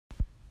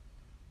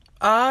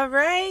All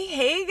right.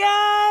 Hey,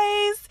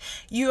 guys.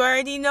 You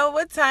already know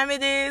what time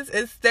it is.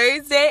 It's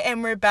Thursday,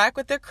 and we're back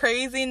with the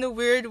crazy and the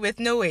weird with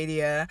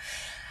Noadia.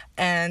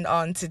 And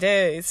on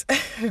today's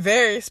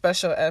very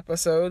special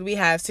episode, we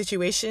have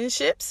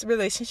situationships,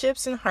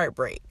 relationships, and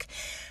heartbreak.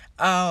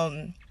 Child,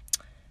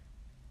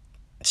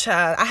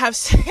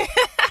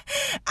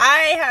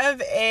 I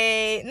have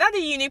a not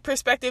a unique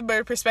perspective,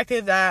 but a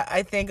perspective that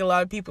I think a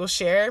lot of people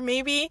share,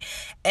 maybe.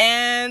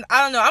 And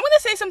I don't know, I'm gonna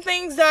say some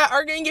things that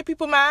are gonna get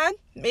people mad,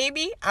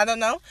 maybe, I don't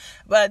know,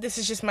 but this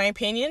is just my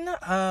opinion.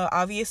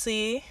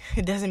 Obviously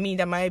it doesn't mean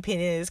that my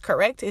opinion is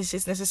correct. It's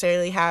just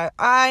necessarily how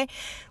I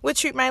would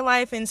treat my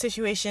life in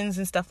situations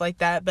and stuff like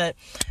that. But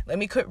let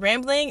me quit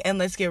rambling and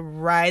let's get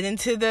right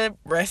into the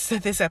rest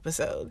of this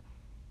episode.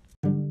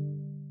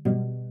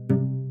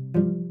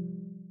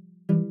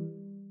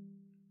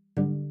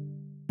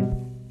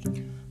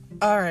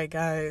 Alright,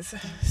 guys,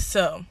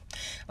 so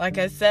like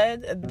I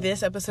said,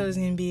 this episode is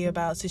going to be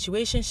about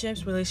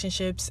situationships,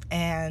 relationships,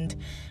 and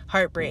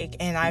heartbreak,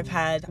 and I've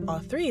had all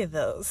three of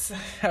those.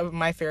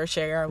 My fair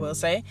share, I will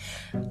say.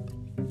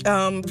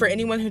 For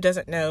anyone who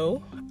doesn't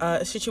know,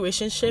 a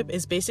situationship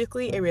is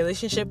basically a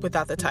relationship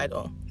without the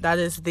title. That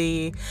is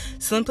the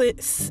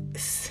simplest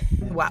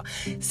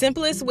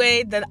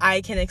way that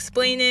I can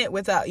explain it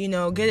without,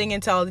 getting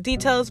into all the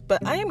details,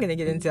 but I am going to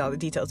get into all the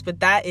details.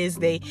 But that is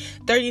the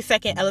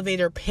 30-second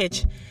elevator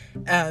pitch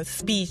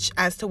speech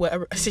as to what a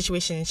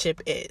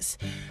situationship is.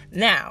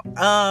 Now,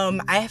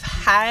 I've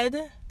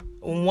had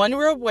one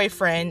real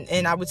boyfriend,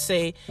 and I would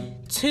say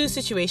 2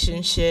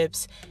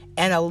 situationships,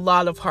 and a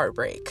lot of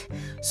heartbreak.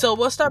 So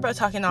we'll start by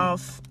talking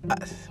about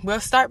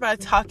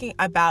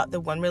the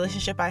one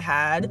relationship I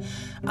had.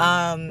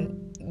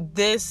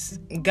 This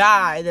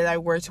guy that I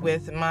worked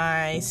with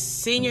my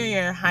senior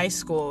year in high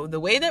school, the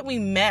way that we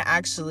met,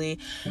 actually,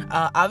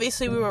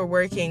 obviously we were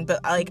working, but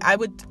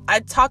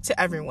I'd talk to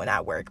everyone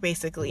at work.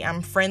 Basically,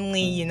 I'm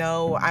friendly,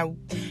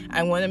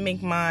 I want to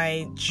make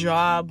my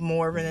job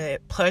more of a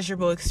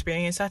pleasurable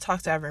experience. I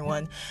talk to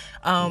everyone,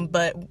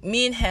 but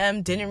me and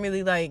him didn't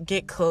really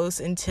get close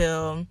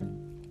until,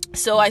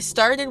 so I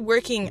started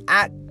working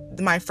at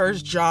my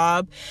first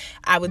job,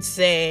 I would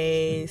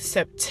say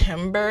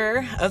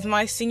September of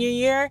my senior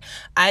year.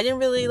 I didn't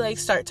really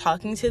start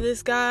talking to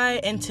this guy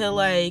until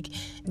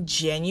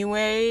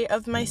January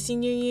of my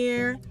senior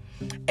year.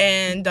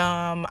 And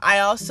I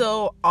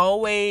also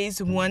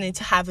always wanted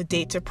to have a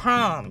date to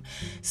prom.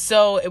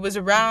 So it was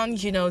around,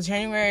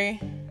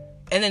 January.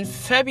 And then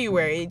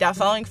that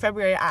following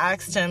February, I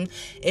asked him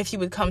if he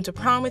would come to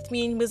prom with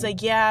me. And he was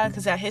like, yeah,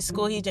 because at his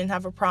school, he didn't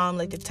have a prom,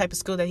 the type of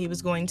school that he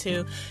was going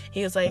to.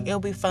 He was like, it'll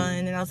be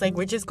fun. And I was like,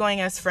 we're just going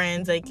as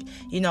friends. I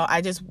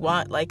just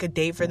want, a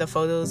date for the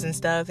photos and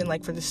stuff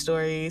and, for the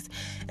stories.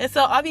 And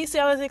so, obviously,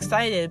 I was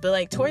excited.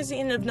 But, towards the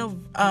end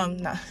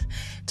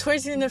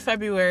of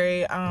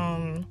February,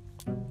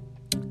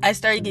 I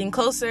started getting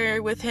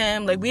closer with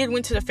him. We had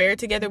went to the fair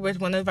together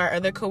with one of our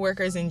other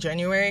coworkers in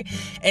January.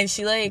 And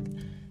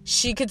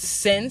she could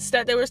sense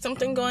that there was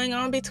something going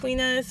on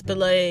between us,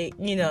 but I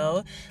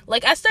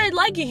started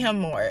liking him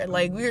more.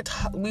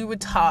 We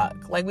would talk,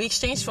 we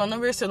exchanged phone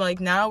numbers, so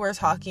now we're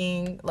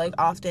talking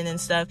often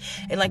and stuff,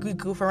 and we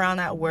goof around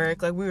at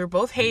work. We were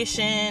both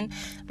Haitian.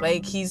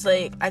 He's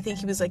I think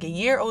he was a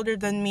year older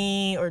than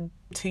me, or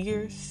 2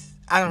 years,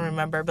 I don't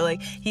remember, but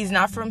he's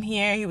not from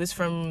here. He was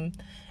from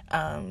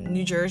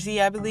New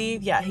Jersey, I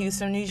believe. Yeah, he was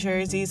from New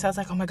Jersey. So I was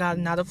like, oh my god,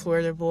 not a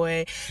Florida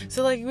boy.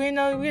 So we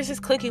were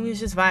just clicking, we was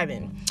just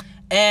vibing.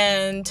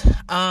 And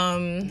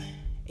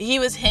he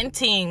was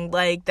hinting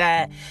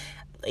that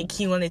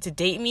he wanted to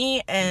date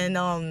me, and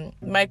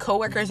my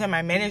coworkers and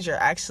my manager,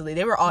 actually,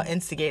 they were all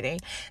instigating.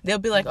 They'll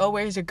be like, oh,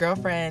 where's your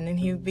girlfriend? And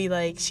he would be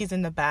like, she's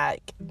in the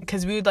back,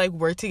 because we would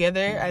work together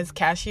as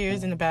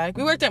cashiers in the back.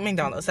 We worked at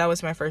McDonald's. That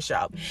was my first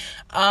job.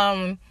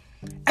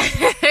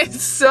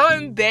 It's so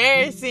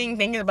embarrassing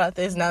thinking about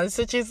this now. It's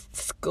such a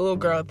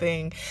schoolgirl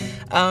thing.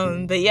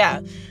 But yeah,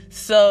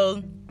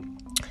 so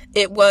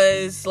it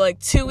was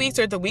 2 weeks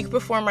or the week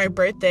before my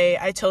birthday.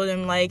 I told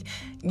him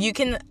you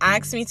can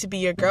ask me to be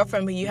your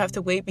girlfriend, but you have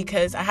to wait,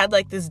 because I had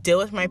this deal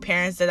with my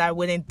parents that I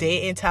wouldn't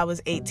date until I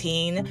was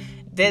 18.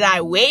 Did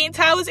I wait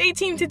until I was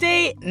 18 to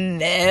date?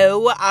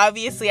 No.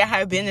 Obviously, I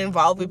have been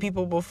involved with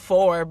people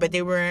before, but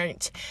they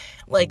weren't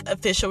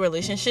official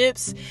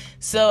relationships.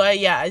 So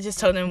I just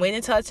told him, wait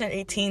until I turn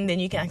 18, then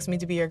you can ask me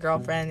to be your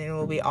girlfriend, and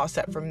we'll be all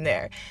set from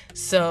there.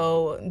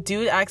 So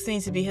dude asked me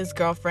to be his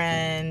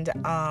girlfriend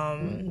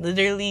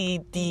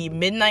literally the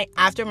midnight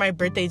after my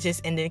birthday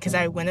just ended, because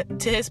I went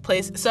to his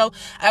place. So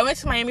I went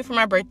to Miami for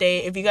my birthday.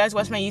 If you guys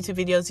watch my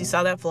YouTube videos, you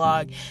saw that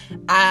vlog.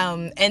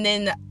 And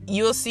then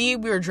you'll see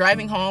we were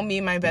driving home, me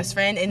and my best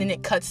friend, and then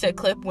it cuts to a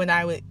clip when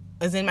I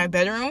was in my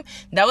bedroom.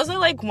 That was at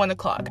 1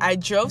 o'clock. I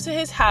drove to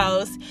his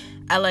house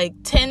at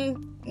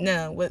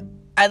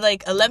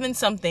 11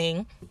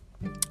 something.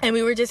 And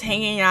we were just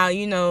hanging out,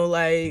 you know,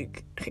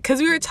 like, because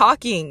we were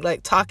talking.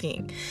 Like,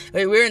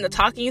 we were in the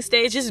talking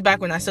stage. This is back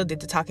when I still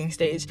did the talking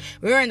stage.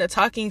 We were in the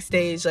talking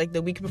stage, like,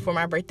 the week before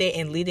my birthday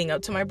and leading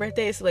up to my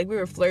birthday. So, like, we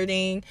were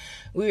flirting,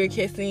 we were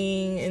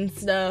kissing and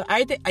stuff.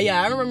 I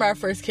remember our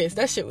first kiss.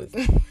 That shit was...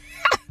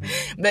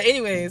 But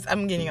anyways,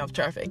 I'm getting off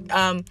traffic.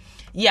 So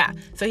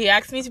he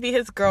asked me to be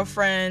his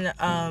girlfriend,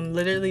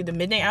 literally the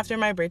midnight after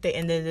my birthday,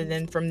 and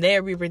then from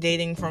there we were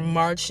dating from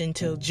March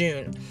until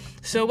June.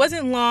 So it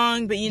wasn't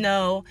long, but, you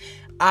know,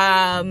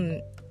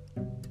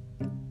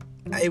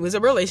 it was a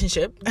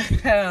relationship,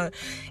 and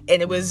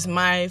it was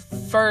my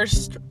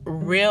first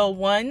real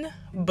one,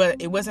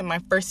 but it wasn't my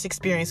first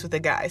experience with a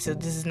guy, so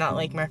this is not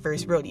like my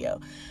first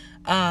rodeo.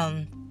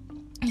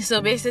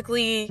 So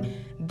basically,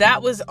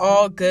 that was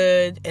all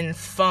good and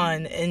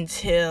fun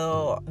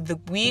until the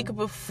week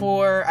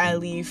before I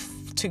leave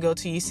to go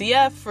to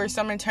UCF for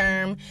summer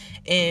term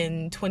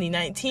in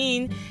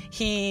 2019,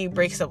 he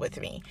breaks up with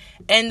me.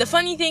 And the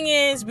funny thing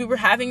is, we were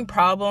having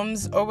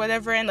problems or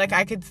whatever, and, like,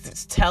 I could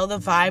tell the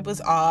vibe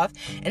was off.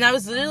 And I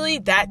was literally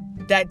that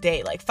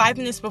day, like 5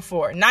 minutes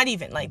before, not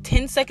even, like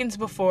 10 seconds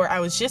before, I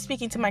was just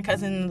speaking to my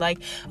cousin, like,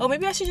 oh,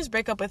 maybe I should just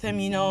break up with him,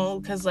 you know,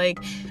 because, like,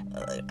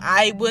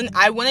 I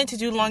wanted to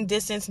do long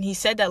distance, and he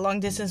said that long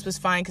distance was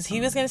fine because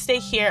he was going to stay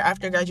here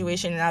after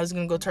graduation and I was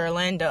going to go to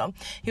Orlando.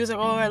 He was like,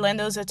 oh,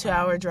 Orlando's a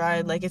 2-hour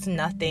drive, like, it's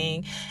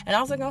nothing. And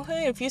I was like,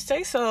 okay, if you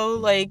say so,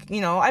 like,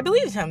 you know, I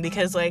believed him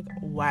because, like,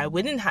 why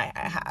wouldn't I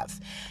have?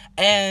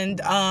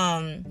 And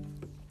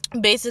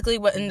basically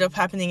what ended up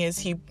happening is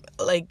he,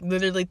 like,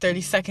 literally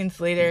 30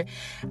 seconds later,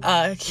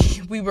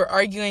 we were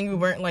arguing. We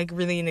weren't, like,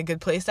 really in a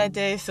good place that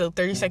day. So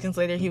 30 seconds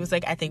later, he was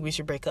like, I think we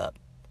should break up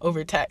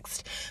over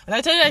text. And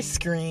I tell you, I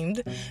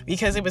screamed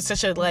because it was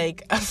such a,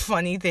 like, a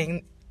funny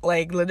thing.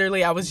 Like,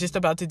 literally, I was just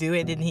about to do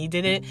it, and he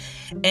did it.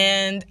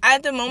 And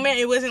at the moment,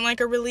 it wasn't,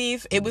 like, a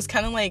relief. It was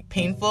kind of, like,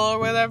 painful or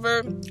whatever.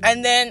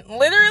 And then,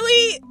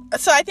 literally,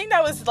 so I think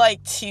that was,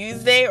 like,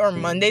 Tuesday or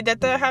Monday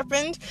that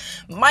happened.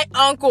 My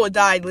uncle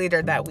died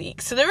later that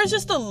week. So there was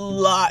just a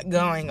lot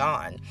going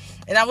on.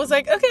 And I was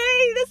like,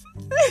 okay,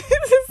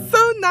 this is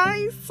so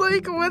nice,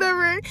 like,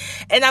 whatever.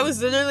 And I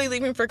was literally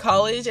leaving for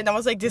college, and I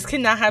was like, this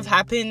could not have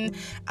happened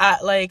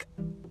at, like,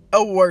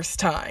 a worse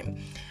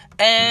time.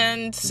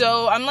 And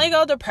so I'm, like,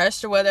 all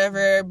depressed or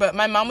whatever, but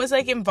my mom was,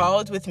 like,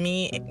 involved with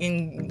me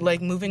in,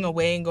 like, moving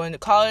away and going to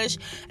college.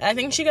 And I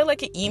think she got,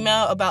 like, an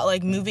email about,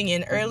 like, moving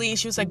in early.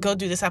 She was like, go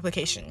do this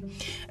application.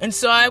 And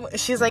so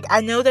she's like,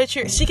 I know that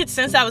she could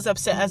sense I was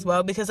upset as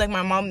well because, like,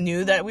 my mom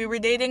knew that we were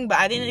dating, but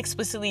I didn't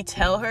explicitly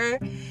tell her.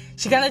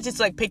 She kind of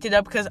just, like, picked it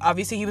up because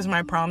obviously he was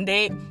my prom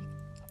date.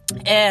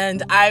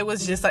 And I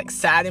was just, like,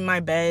 sat in my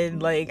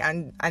bed, like,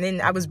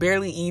 I was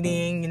barely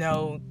eating, you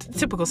know,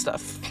 typical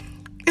stuff.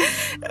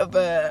 Of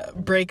a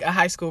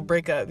high school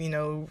breakup, you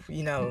know,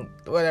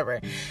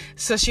 whatever.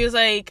 So she was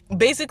like,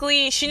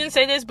 basically, she didn't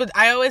say this, but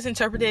I always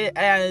interpret it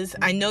as,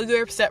 I know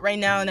you're upset right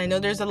now, and I know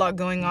there's a lot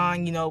going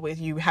on, you know, with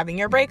you having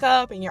your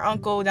breakup and your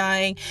uncle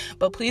dying,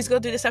 but please go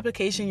do this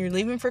application. You're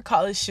leaving for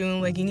college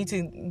soon. Like, you need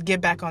to get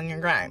back on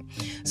your grind.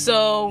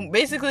 So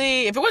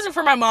basically, if it wasn't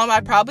for my mom, I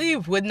probably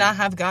would not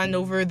have gotten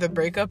over the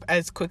breakup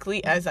as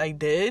quickly as I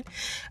did.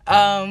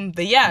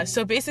 But yeah,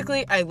 so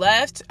basically I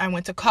left, I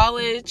went to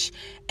college,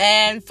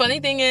 and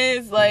funny thing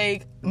is,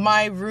 like,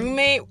 my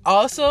roommate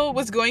also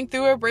was going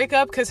through a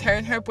breakup because her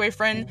and her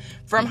boyfriend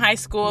from high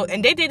school,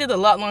 and they dated a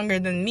lot longer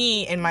than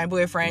me and my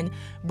boyfriend,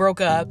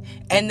 broke up.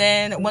 And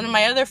then one of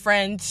my other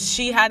friends,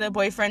 she had a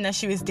boyfriend that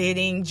she was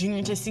dating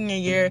junior to senior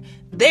year.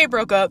 They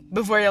broke up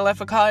before they left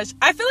for college.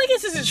 I feel like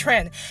this is a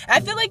trend. I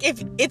feel like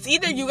if it's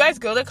either you guys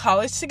go to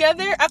college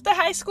together after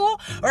high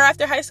school, or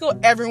after high school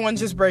everyone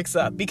just breaks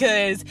up,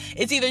 because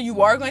it's either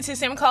you are going to the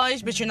same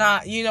college but you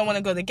don't want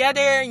to go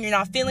together and you're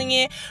not feeling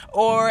it,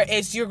 or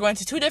it's you're going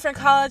to two different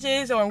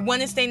colleges, or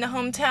one is staying in the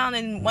hometown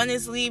and one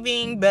is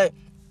leaving. But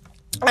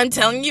I'm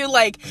telling you,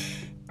 like,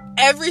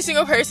 every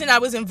single person I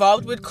was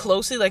involved with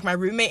closely, like my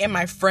roommate and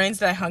my friends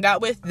that I hung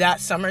out with that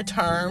summer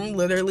term,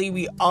 literally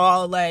we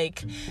all,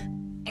 like,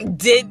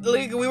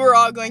 we were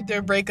all going through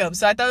a breakup.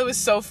 So I thought it was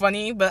so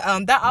funny. But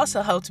that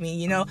also helped me,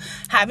 you know,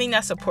 having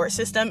that support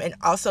system, and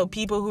also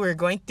people who were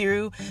going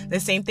through the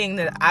same thing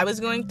that I was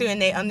going through,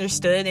 and they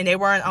understood, and they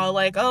weren't all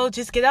like, oh,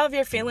 just get out of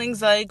your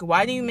feelings, like,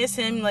 why do you miss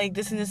him, like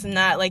this and this and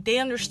that. Like, they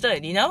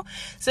understood, you know.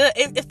 So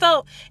it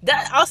felt,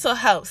 that also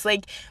helps,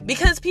 like,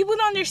 because people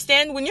don't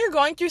understand when you're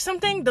going through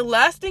something, the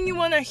last thing you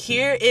want to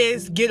hear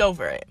is get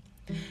over it.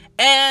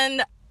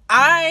 And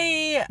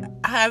I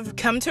have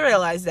come to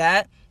realize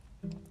that.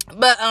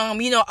 But,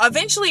 you know,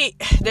 eventually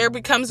there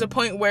becomes a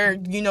point where,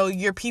 you know,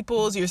 your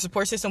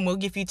support system will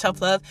give you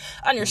tough love.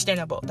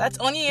 Understandable. That's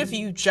only if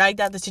you dragged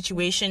out the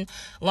situation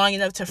long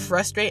enough to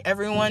frustrate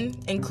everyone,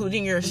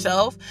 including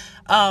yourself.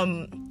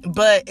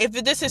 But if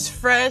this is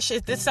fresh,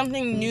 if this is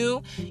something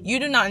new, you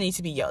do not need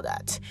to be yelled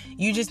at.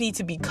 You just need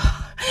to be,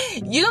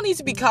 you don't need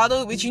to be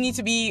coddled, but you need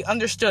to be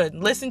understood,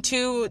 listened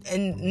to,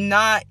 and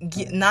not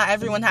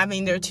everyone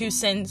having their 2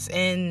 cents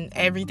and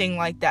everything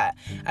like that.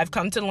 I've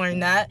come to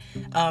learn that,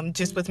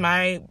 just with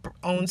my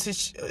own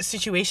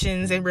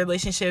situations and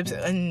relationships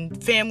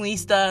and family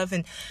stuff,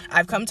 and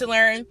I've come to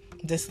learn,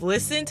 just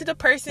listen to the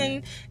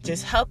person,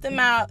 just help them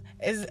out.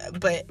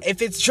 But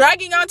if it's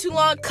dragging on too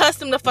long, cuss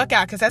them the fuck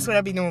out, because that's what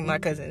I've been doing with my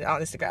cousin,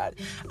 honest to God.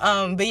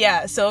 But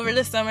yeah, so over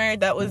the summer,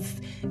 that was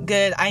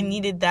good. I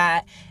needed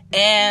that.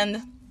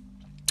 And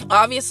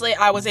obviously,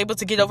 I was able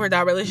to get over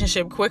that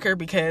relationship quicker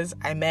because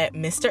I met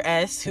Mr.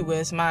 S, who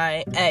was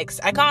my ex.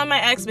 I call him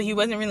my ex, but he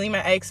wasn't really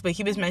my ex, but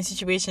he was my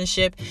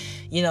situationship,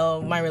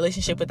 my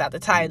relationship without the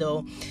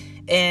title.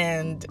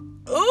 And,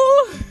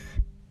 ooh,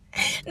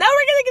 now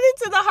we're gonna get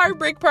into the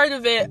heartbreak part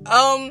of it.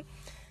 I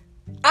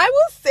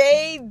will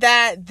say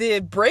that the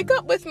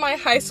breakup with my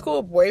high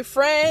school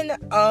boyfriend,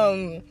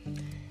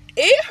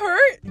 it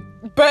hurt,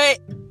 but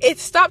it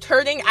stopped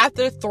hurting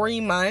after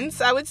 3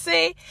 months, I would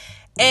say.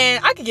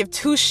 And I could give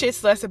two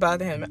shits less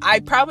about him. I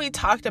probably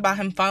talked about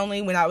him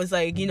fondly when I was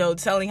like,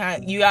 telling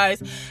you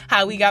guys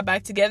how we got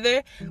back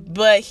together.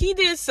 But he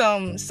did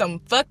some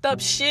fucked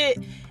up shit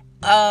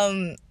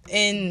in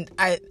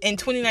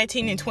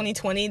 2019 and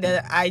 2020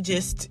 that I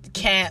just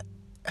can't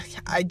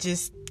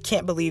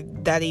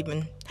believe that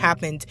even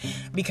happened,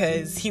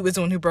 because he was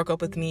the one who broke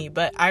up with me.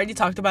 But I already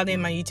talked about it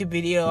in my YouTube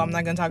video. I'm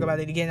not gonna talk about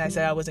it again. I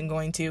said I wasn't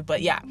going to,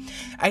 but yeah,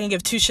 I can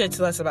give two shits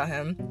less about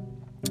him.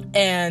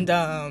 And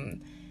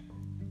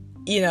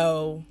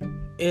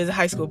it was a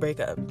high school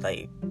breakup.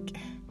 Like,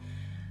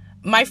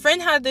 my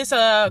friend had this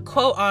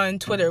quote on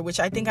Twitter, which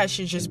I think I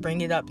should just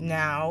bring it up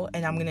now,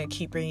 and I'm gonna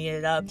keep bringing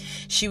it up.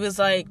 She was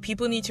like,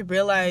 people need to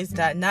realize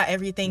that not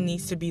everything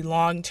needs to be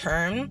long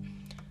term.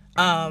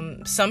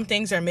 Some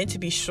things are meant to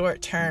be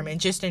short term, and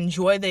just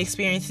enjoy the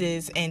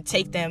experiences and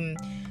take them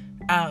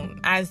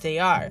as they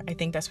are. I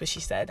think that's what she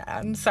said.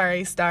 I'm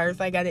sorry, Star,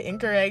 if I got it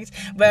incorrect,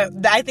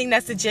 but I think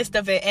that's the gist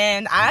of it.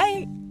 And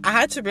I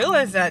had to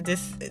realize that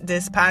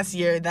this past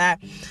year,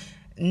 that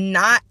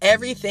not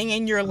everything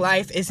in your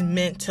life is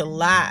meant to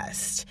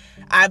last.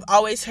 I've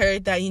always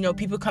heard that,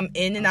 people come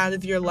in and out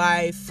of your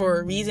life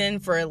for a reason,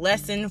 for a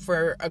lesson,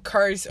 for a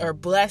curse or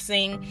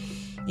blessing.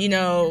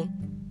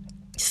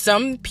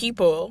 Some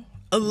people,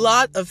 a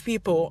lot of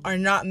people, are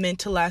not meant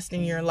to last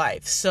in your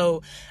life.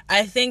 So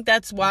I think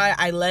that's why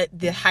I let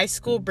the high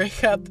school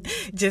breakup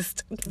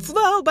just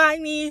flow by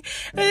me,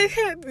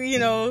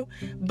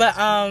 But,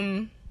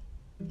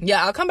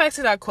 yeah, I'll come back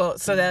to that quote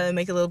so that it'll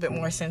make a little bit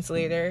more sense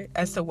later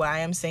as to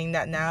why I'm saying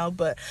that now.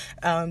 But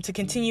to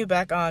continue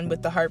back on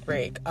with the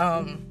heartbreak.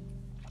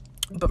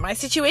 But my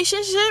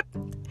situationship,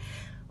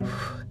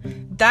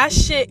 that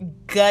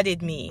shit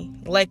gutted me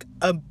like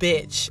a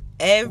bitch.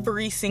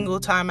 Every single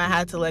time I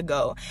had to let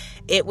go,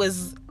 it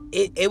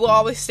will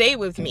always stay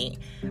with me.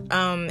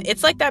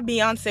 It's like that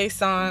Beyonce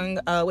song,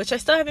 which I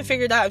still haven't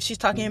figured out if she's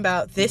talking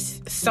about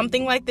this,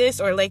 something like this,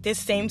 or like this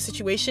same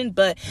situation,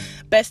 but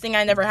Best Thing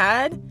I Never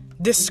Had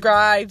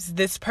describes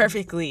this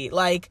perfectly.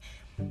 Like,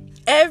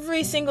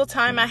 every single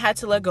time I had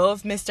to let go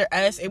of Mr.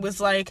 S, it was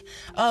like,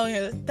 oh,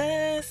 you're the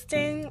best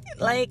thing.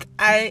 Like,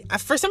 I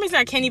for some reason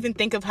I can't even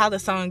think of how the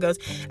song goes.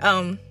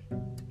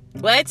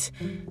 What?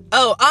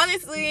 Oh,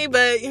 honestly,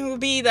 but it would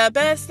be the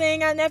best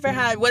thing I never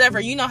had. Whatever,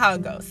 you know how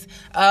it goes.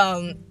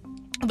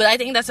 But I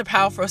think that's a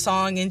powerful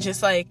song, and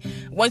just like,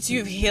 once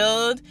you've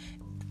healed,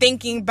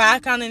 thinking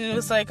back on it, it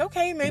was like,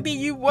 okay, maybe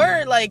you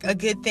were like a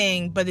good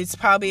thing, but it's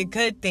probably a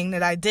good thing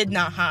that I did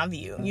not have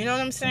you. You know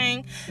what I'm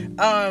saying?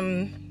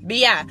 But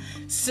yeah,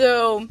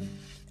 so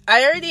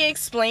I already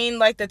explained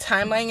like the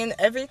timeline and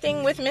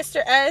everything with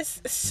Mr.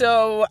 S,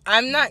 so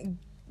I'm not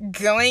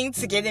going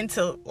to get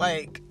into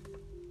like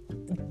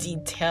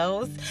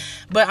details,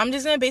 but I'm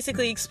just gonna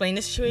basically explain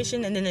the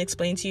situation and then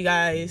explain to you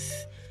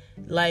guys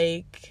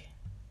like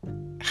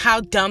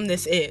how dumb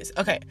this is.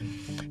 Okay,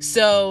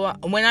 so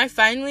when I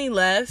finally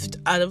left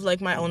out of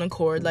like my own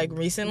accord, like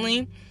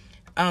recently,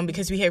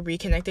 because we had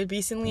reconnected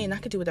recently, and I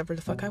could do whatever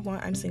the fuck I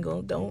want, I'm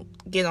single, don't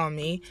get on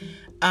me.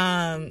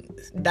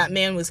 That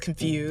man was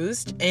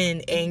confused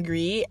and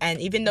angry, and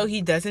even though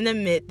he doesn't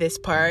admit this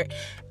part,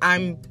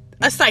 I'm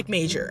a psych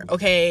major,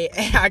 okay?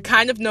 I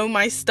kind of know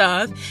my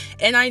stuff,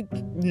 and I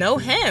know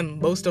him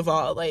most of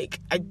all. Like,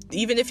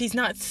 even if he's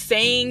not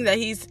saying that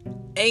he's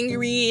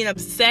angry and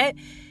upset,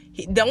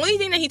 the only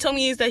thing that he told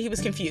me is that he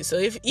was confused. So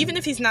even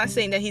if he's not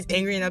saying that he's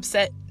angry and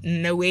upset,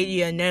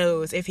 nobody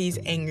knows if he's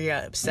angry or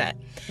upset.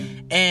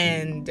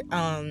 And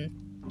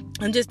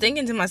I'm just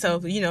thinking to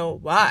myself,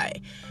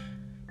 why?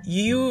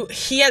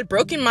 He had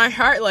broken my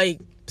heart like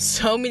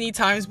so many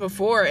times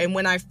before, and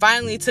when I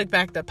finally took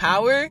back the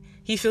power,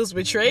 he feels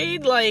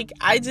betrayed. Like,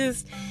 I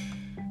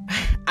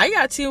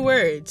got two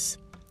words: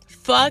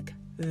 fuck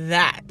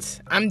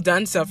that. I'm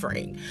done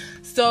suffering.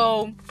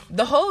 So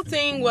the whole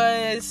thing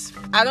was,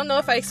 I don't know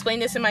if I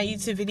explained this in my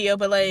YouTube video,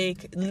 but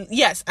like,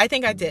 yes, I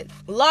think I did.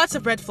 Lots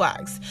of red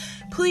flags.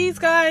 Please,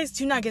 guys,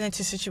 do not get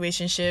into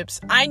situationships.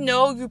 I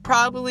know you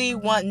probably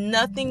want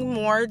nothing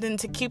more than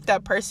to keep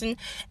that person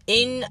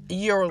in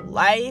your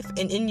life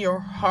and in your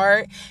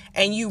heart,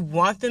 and you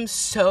want them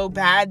so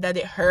bad that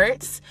it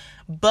hurts,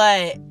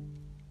 but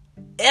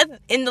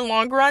in the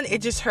long run,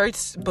 it just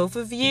hurts both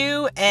of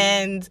you,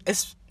 and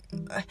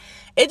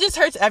it just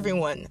hurts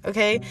everyone,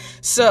 okay?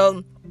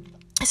 So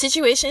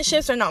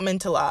situationships are not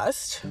meant to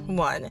last,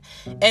 1.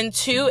 And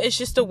 2, it's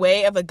just a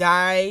way of a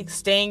guy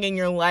staying in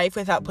your life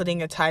without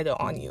putting a title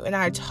on you. And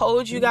I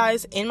told you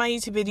guys in my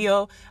YouTube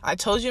video, I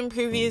told you in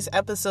previous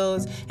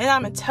episodes, and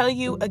I'm gonna tell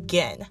you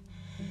again.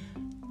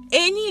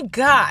 Any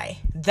guy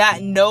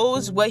that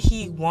knows what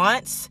he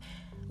wants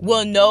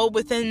will know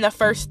within the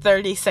first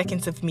 30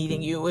 seconds of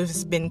meeting you.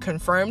 It's been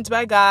confirmed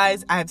by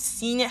guys. I've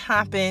seen it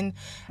happen.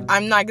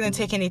 I'm not going to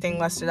take anything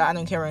less to that. I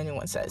don't care what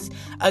anyone says.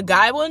 A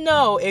guy will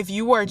know if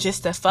you are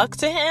just a fuck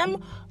to him,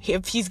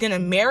 if he's going to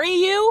marry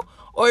you,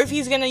 or if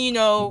he's going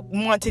to,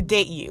 want to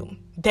date you.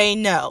 They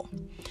know.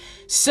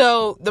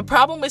 So the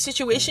problem with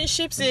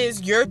situationships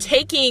is you're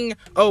taking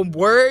a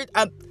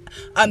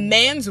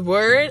man's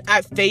word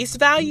at face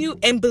value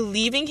and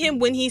believing him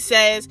when he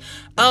says,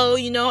 oh,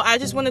 I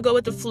just want to go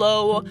with the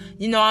flow.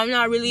 I'm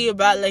not really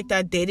about like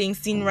that dating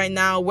scene right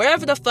now.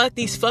 Wherever the fuck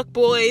these fuck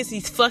boys,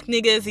 these fuck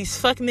niggas, these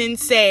fuck men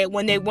say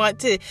when they want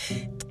to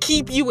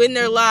keep you in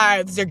their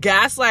lives, they're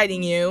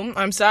gaslighting you.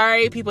 I'm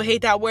sorry, people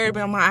hate that word,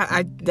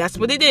 but that's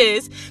what it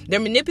is.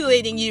 They're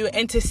manipulating you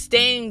into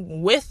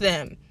staying with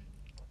them,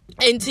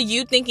 into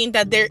you thinking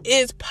that there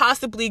is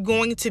possibly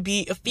going to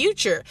be a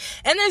future,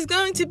 and there's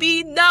going to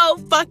be no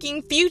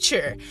fucking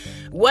future.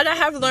 What I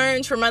have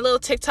learned from my little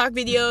TikTok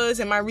videos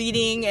and my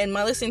reading and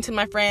my listening to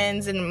my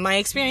friends and my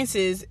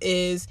experiences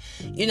is,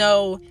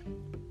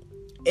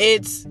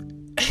 it's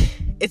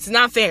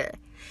not fair.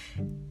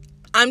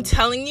 I'm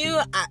telling you,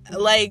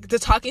 the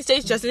talking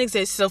stage doesn't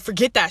exist, so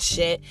forget that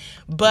shit.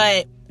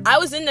 But I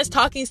was in this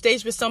talking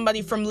stage with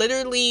somebody from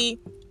literally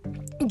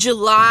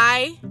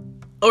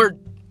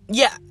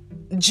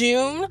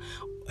June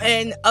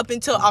and up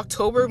until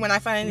October, when I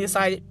finally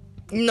decided,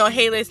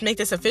 hey, let's make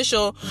this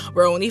official.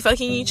 We're only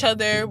fucking each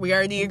other. We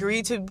already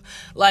agreed to,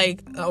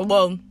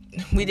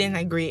 we didn't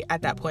agree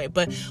at that point,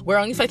 but we're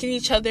only fucking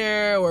each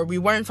other, or we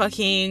weren't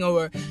fucking,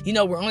 or,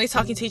 we're only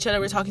talking to each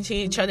other. We're talking to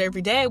each other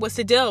every day. What's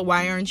the deal?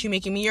 Why aren't you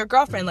making me your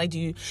girlfriend? Like, do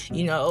you,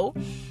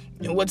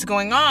 what's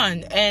going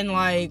on? And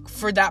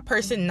for that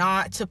person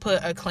not to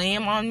put a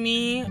claim on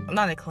me,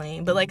 not a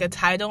claim, but a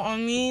title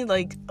on me,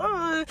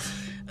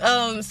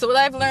 so what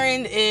I've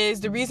learned is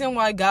the reason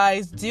why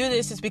guys do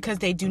this is because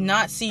they do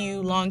not see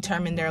you long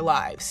term in their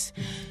lives.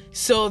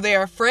 So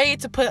they're afraid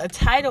to put a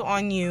title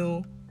on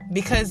you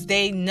because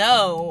they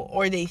know,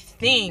 or they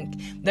think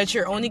that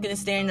you're only going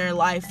to stay in their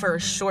life for a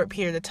short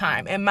period of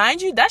time. And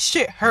mind you, that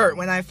shit hurt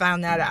when I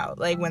found that out.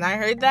 When I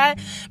heard that,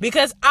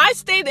 because I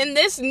stayed in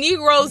this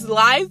Negro's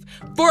life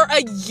for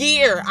a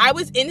year. I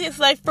was in his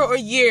life for a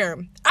year.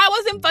 I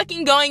wasn't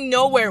fucking going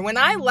nowhere. When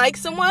I like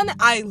someone,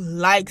 I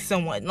like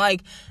someone.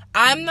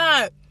 I'm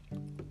not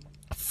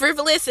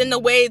frivolous in the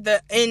way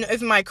that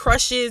of my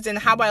crushes and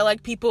how I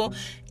like people.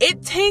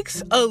 It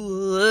takes a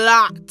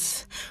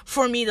lot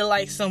for me to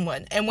like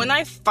someone. And when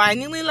I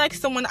finally like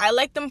someone, I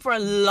like them for a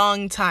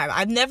long time.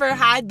 I've never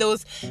had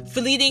those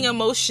fleeting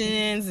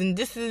emotions and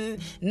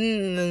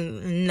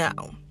no.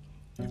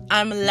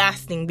 I'm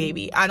lasting,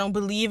 baby. I don't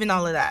believe in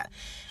all of that.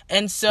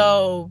 And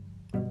so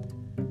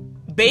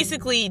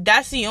basically,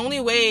 that's the only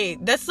way.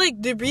 That's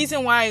the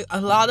reason why a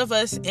lot of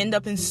us end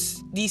up in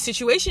these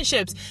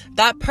situationships.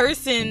 That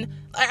person,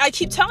 I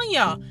keep telling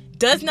y'all,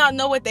 does not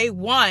know what they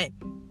want,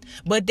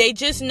 but they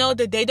just know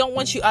that they don't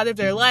want you out of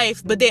their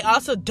life, but they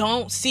also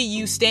don't see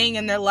you staying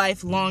in their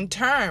life long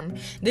term.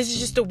 This is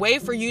just a way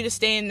for you to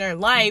stay in their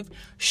life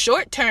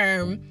short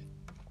term,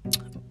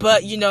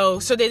 but so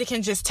that they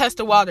can just test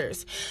the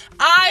waters.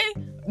 I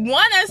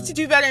want us to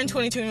do better in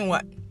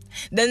 2021.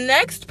 The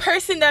next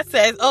person that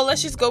says, oh,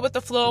 let's just go with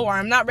the flow, or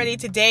I'm not ready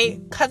to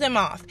date, cut them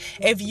off.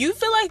 If you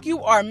feel like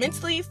you are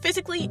mentally,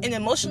 physically, and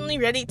emotionally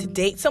ready to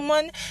date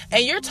someone,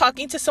 and you're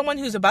talking to someone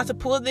who's about to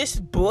pull this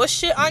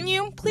bullshit on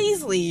you,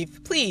 please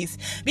leave, please.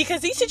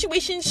 Because these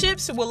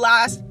situationships will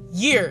last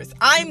years.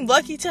 I'm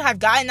lucky to have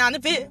gotten out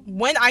of it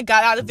when I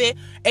got out of it,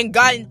 and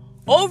gotten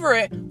over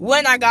it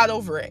when I got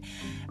over it.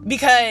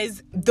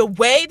 Because the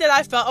way that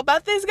I felt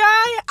about this guy,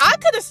 I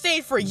could have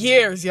stayed for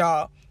years,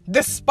 y'all.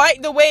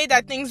 Despite the way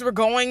that things were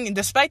going, and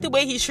despite the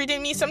way he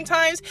treated me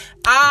sometimes,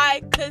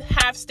 I could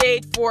have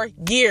stayed for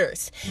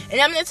years.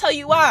 And I'm going to tell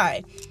you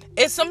why.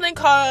 It's something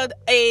called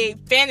a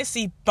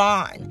fantasy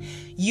bond.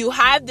 You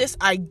have this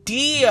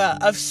idea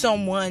of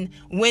someone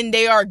when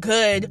they are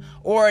good,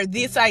 or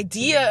this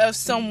idea of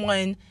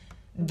someone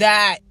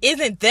that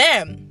isn't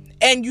them.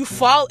 And you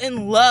fall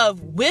in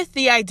love with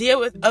the idea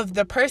of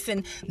the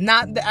person,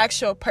 not the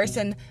actual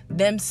person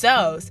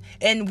themselves.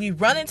 And we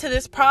run into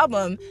this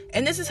problem,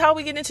 and this is how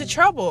we get into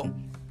trouble.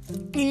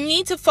 You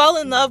need to fall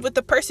in love with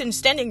the person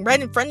standing right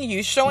in front of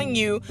you, showing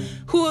you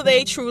who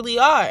they truly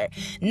are.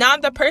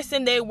 Not the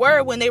person they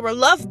were when they were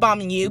love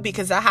bombing you,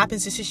 because that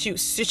happens to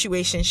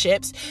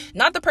situationships.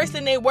 Not the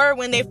person they were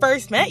when they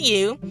first met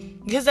you,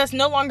 because that's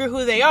no longer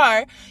who they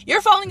are.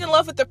 You're falling in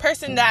love with the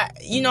person that,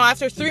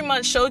 after 3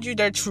 months showed you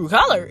their true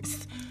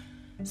colors.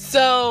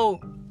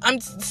 So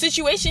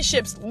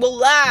situationships will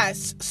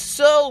last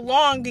so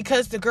long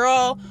because the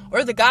girl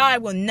or the guy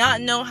will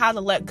not know how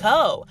to let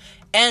go.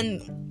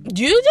 And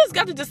You just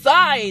got to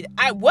decide,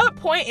 at what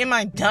point am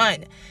I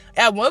done?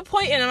 At what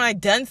point am I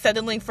done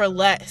settling for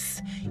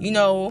less?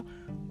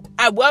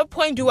 At what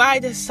point do I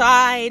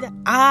decide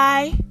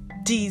I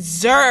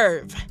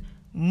deserve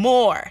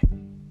more?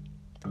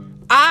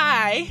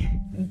 I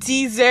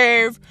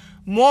deserve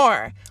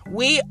more.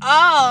 We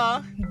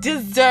all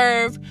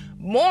deserve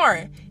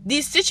more.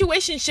 These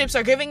situationships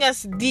are giving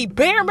us the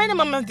bare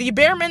minimum of the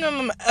bare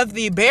minimum of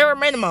the bare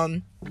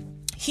minimum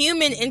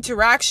human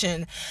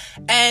interaction.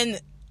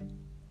 And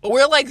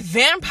we're like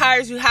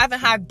vampires who haven't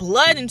had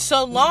blood in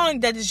so long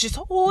that is just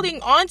holding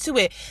on to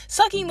it,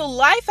 sucking the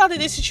life out of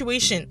this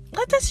situation.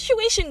 Let that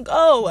situation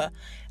go.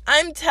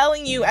 I'm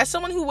telling you, as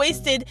someone who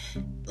wasted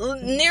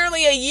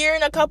nearly a year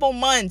and a couple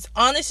months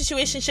on a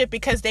situationship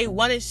because they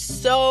wanted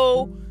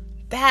so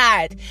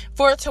bad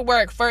for it to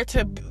work, for it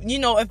to,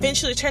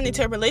 eventually turn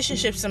into a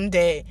relationship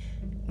someday.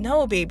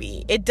 No,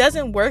 baby. It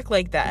doesn't work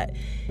like that.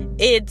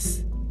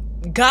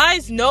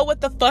 Guys know what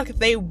the fuck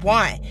they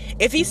want.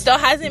 If he still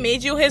hasn't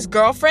made you his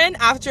girlfriend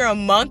after a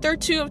month or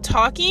two of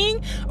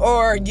talking,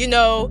 or,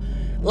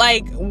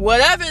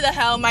 whatever the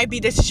hell might be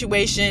the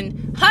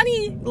situation,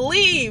 honey,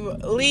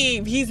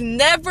 leave. He's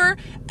never,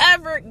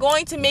 ever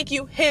going to make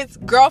you his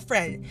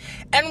girlfriend.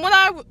 And what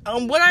I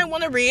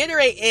want to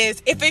reiterate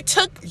is, if it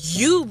took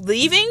you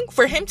leaving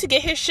for him to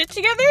get his shit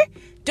together,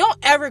 don't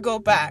ever go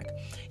back.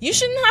 You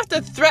shouldn't have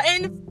to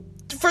threaten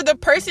for the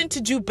person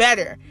to do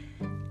better.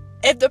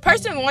 If the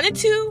person wanted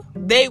to,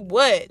 they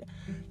would.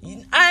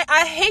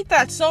 I hate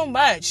that so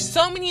much.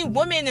 So many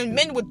women and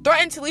men would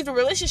threaten to leave the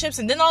relationships,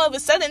 and then all of a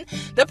sudden,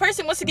 the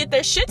person wants to get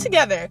their shit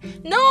together.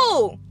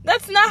 No,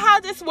 that's not how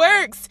this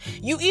works.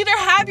 You either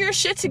have your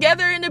shit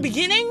together in the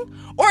beginning,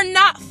 or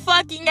not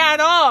fucking at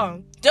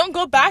all. Don't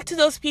go back to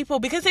those people,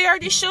 because they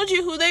already showed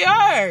you who they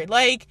are.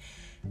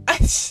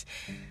 It's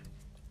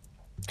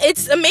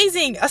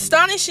amazing,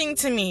 astonishing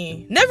to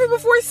me. Never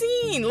before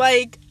seen.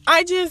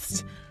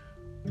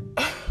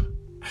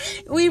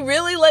 We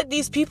really let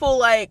these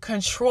people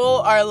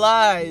control our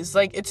lives.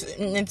 It's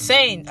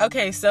insane.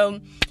 Okay, so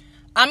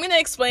I'm gonna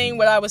explain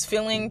what I was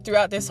feeling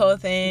throughout this whole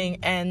thing,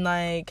 and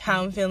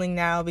how I'm feeling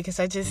now, because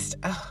it's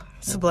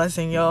a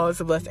blessing, y'all. It's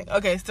a blessing.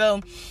 Okay,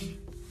 so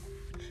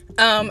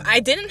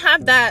I didn't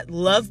have that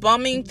love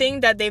bombing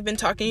thing that they've been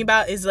talking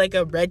about is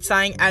a red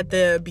sign at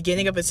the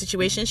beginning of a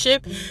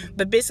situationship.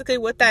 But basically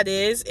what that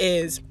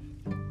is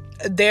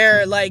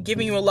they're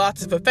giving you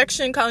lots of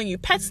affection, calling you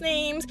pets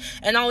names,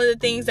 and all of the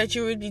things that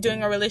you would be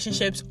doing in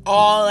relationships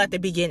all at the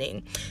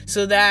beginning,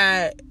 so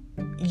that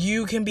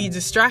you can be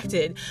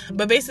distracted.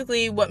 But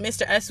basically what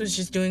Mr. S was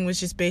just doing was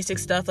just basic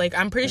stuff.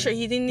 I'm pretty sure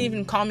he didn't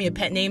even call me a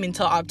pet name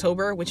until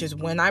October, which is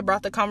when I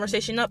brought the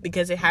conversation up,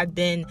 because it had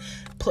been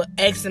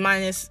X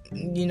minus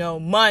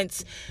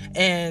months,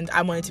 and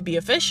I wanted to be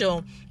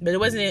official. But it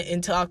wasn't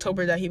until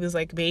October that he was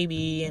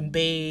baby and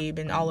babe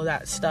and all of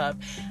that stuff.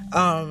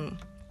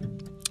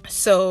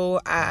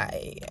 So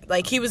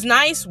he was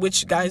nice,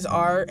 which guys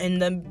are in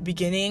the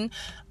beginning.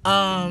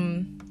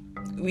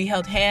 We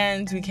held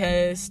hands, we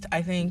kissed,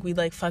 I think we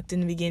fucked in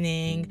the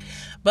beginning.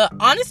 But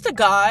honest to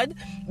God,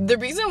 the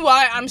reason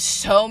why I'm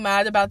so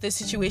mad about this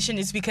situation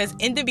is because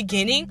in the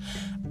beginning,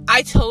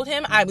 I told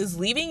him I was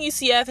leaving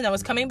UCF and I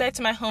was coming back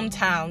to my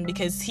hometown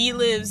because he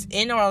lives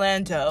in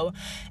Orlando,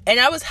 and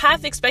I was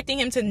half expecting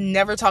him to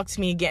never talk to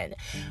me again.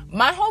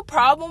 My whole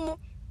problem,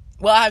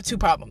 well, I have two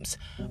problems.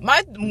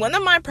 One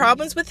of my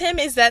problems with him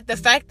is that the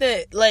fact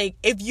that,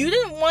 if you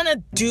didn't want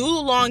to do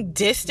long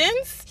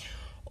distance,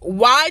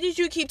 why did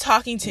you keep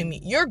talking to me?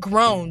 You're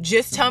grown.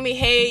 Just tell me,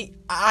 hey,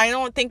 I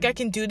don't think I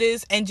can do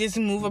this, and just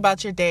move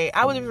about your day.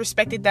 I would have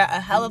respected that a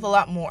hell of a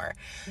lot more,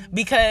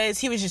 because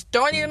he was just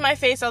throwing it in my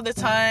face all the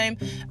time.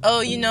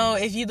 Oh,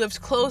 if you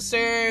lived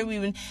closer, we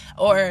would,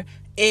 or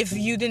if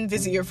you didn't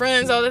visit your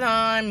friends all the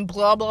time,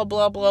 blah, blah,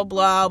 blah, blah,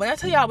 blah. When I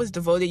tell you I was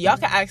devoted, y'all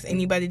can ask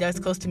anybody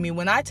that's close to me.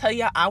 When I tell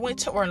you I went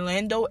to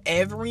Orlando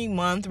every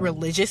month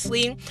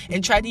religiously,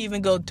 and tried to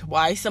even go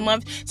twice a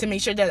month to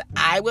make sure that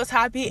I was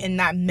happy and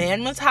that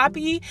man was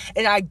happy,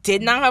 and I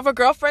did not have a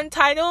girlfriend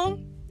title.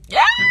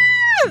 Yeah!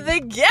 The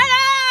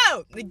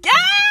ghetto!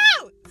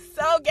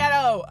 So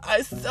ghetto.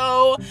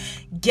 So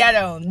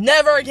ghetto.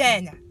 Never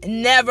again.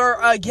 Ever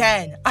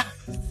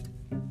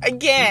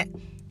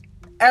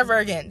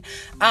again.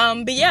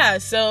 But yeah,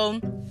 so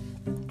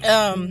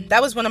that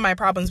was one of my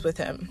problems with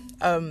him.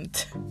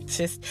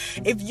 Just,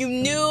 if you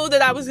knew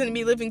that I was going to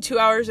be living 2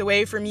 hours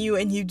away from you,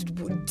 and you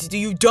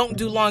don't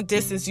do long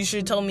distance, you should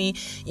have told me,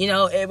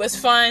 it was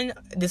fun,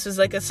 this was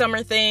a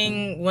summer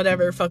thing,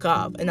 whatever, fuck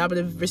off. And I would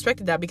have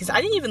respected that, because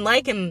I didn't even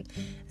like him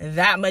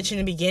that much in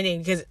the beginning,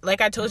 because like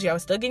I told you, I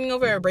was still getting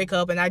over a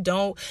breakup, and I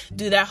don't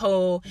do that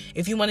whole,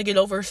 if you want to get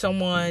over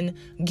someone,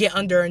 get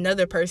under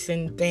another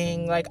person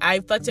thing. I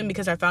fucked him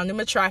because I found him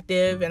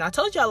attractive, and I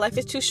told y'all life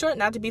is too short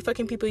not to be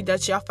fucking people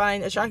that y'all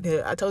find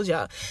attractive. I told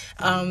y'all.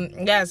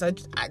 Yes, I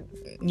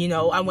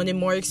wanted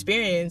more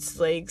experience,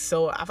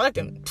 so I fucked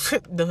him.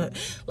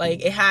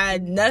 It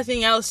had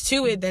nothing else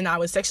to it than I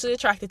was sexually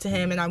attracted to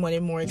him, and I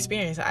wanted more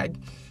experience.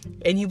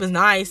 and he was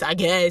nice, I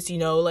guess, you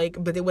know, like,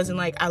 but it wasn't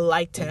like I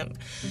liked him.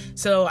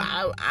 So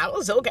I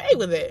was okay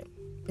with it.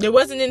 It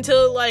wasn't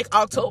until like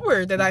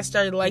October that I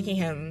started liking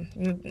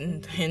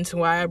him, hence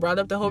why I brought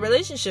up the whole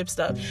relationship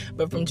stuff.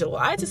 But from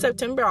July to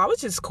September, I was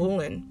just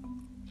cooling.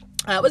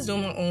 I was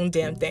doing my own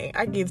damn thing.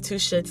 I give two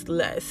shits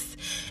less.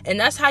 And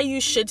that's how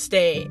you should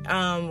stay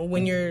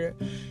when you're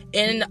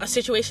in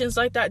situations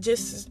like that.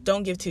 Just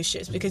don't give two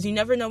shits, because you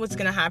never know what's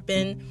going to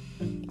happen.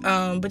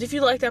 But if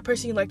you like that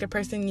person, you like that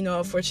person, you know,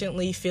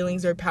 unfortunately,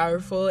 feelings are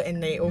powerful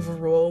and they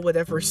overrule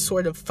whatever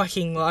sort of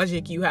fucking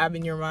logic you have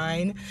in your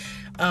mind.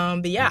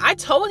 But yeah, I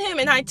told him,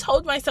 and I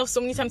told myself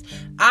so many times,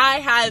 I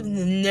have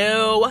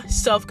no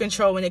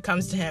self-control when it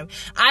comes to him.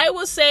 I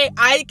will say,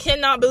 I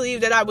cannot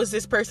believe that I was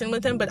this person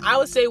with him, but I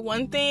would say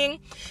one thing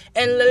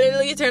and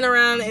literally turn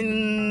around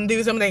and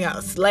do something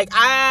else. Like,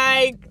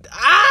 I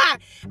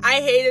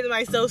hated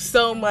myself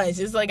so much.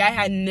 It's like I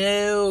had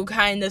no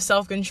kind of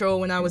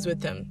self-control when I was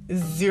with him.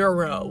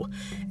 Zero.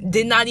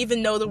 Did not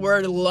even know the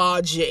word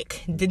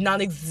logic. Did not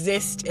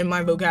exist in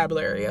my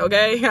vocabulary,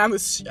 okay? I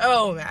was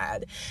so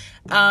mad.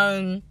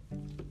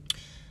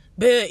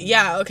 But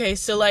yeah, okay,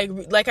 so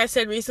like I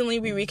said, recently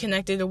we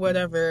reconnected or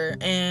whatever,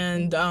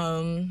 and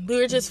we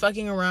were just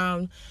fucking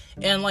around,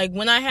 and like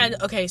when I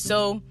had, okay,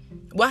 so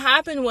what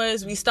happened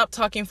was we stopped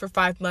talking for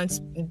 5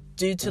 months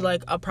due to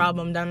like a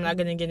problem that I'm not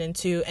gonna get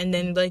into, and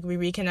then like we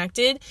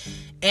reconnected,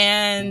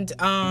 and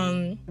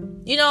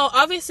you know,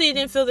 obviously it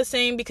didn't feel the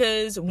same,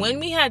 because when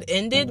we had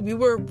ended, we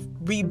were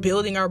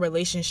rebuilding our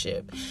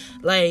relationship.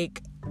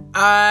 Like,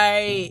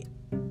 I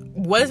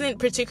wasn't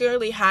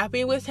particularly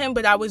happy with him,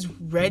 but I was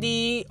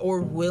ready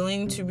or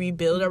willing to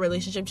rebuild our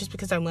relationship just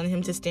because I wanted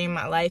him to stay in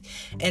my life,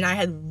 and I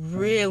had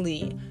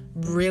really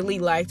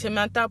liked him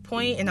at that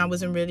point, and I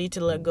wasn't ready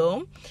to let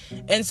go.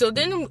 And so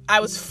then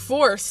I was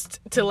forced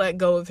to let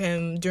go of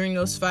him during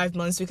those 5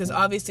 months, because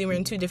obviously we're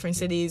in two different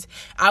cities.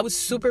 I was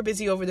super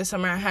busy over the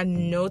summer. I had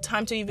no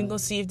time to even go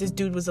see if this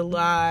dude was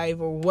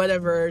alive or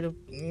whatever,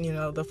 you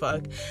know, the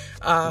fuck.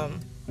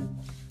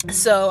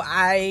 So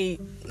I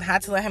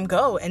had to let him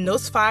go. And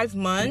those 5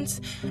 months,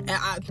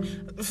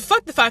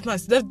 fuck the 5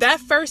 months. That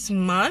first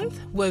month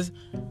was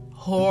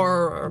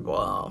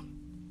horrible.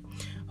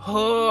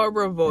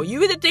 You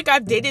would think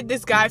I've dated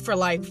this guy for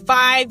like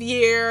 5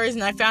 years,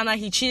 and I found out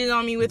he cheated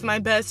on me with my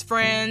best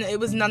friend. It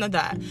was none of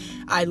that.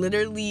 I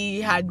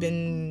literally had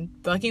been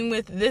fucking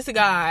with this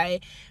guy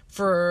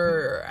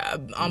for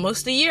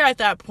almost a year at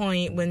that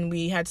point, when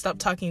we had stopped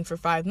talking for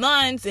 5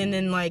 months. And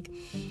then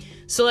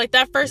so like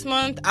that first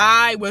month,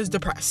 I was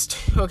depressed,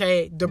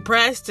 okay?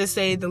 Depressed to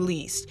say the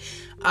least.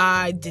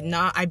 I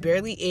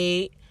barely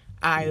ate.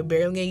 I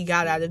barely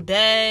got out of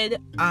bed.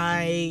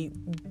 I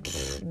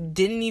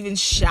didn't even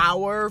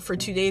shower for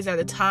 2 days at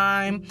a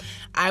time.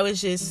 I was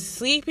just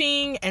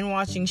sleeping and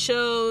watching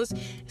shows,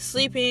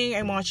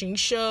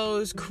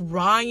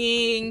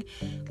 crying.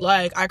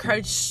 Like, I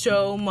cried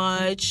so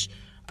much.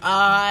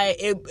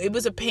 It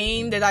was a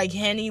pain that I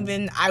can't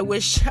even, I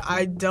wish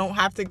I don't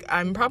have to.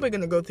 I'm probably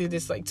going to go through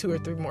this like 2 or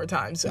 3 more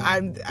times.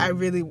 I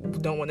really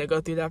don't want to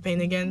go through that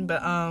pain again,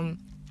 but,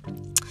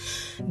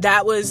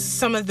 that was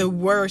some of the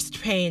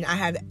worst pain I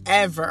have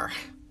ever,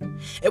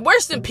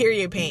 worse than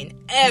period pain,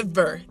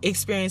 ever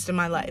experienced in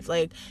my life.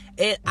 Like,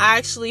 it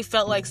actually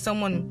felt like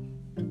someone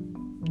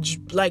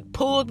like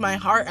pulled my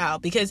heart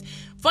out, because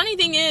funny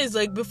thing is,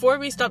 like, before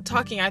we stopped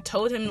talking, I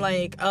told him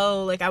like,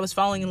 oh, like I was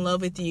falling in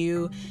love with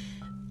you.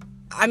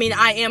 I mean,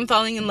 I am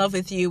falling in love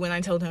with you. When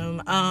I told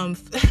him,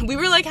 we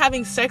were like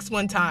having sex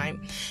one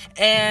time,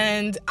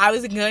 and I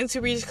was going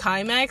to reach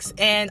climax,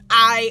 and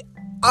I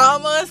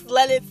almost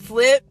let it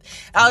slip.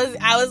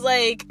 I was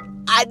like,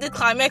 at the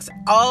climax,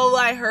 all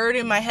I heard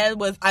in my head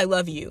was, I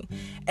love you.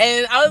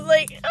 And I was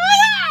like,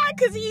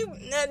 because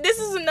this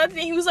is another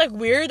thing, he was like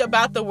weird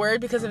about the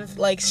word because of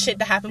like shit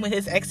that happened with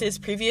his exes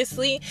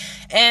previously.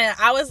 And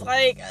I was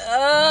like,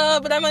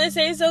 but I'm gonna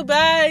say it so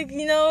bad,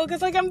 you know,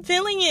 because like I'm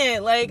feeling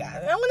it. Like,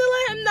 I'm gonna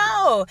let him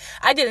know.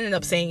 I didn't end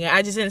up saying it.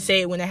 I just didn't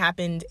say it when it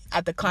happened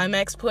at the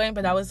climax point,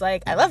 but I was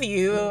like, I love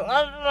you.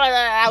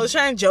 I was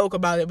trying to joke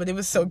about it, but it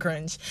was so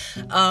cringe.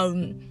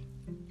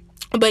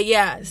 But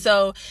yeah,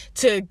 so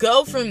to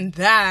go from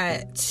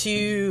that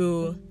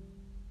to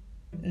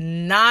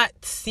not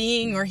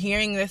seeing or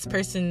hearing this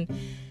person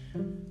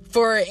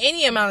for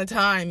any amount of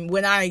time,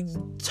 when I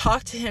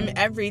talked to him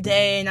every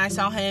day and I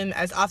saw him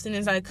as often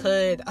as I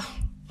could,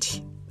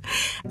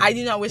 I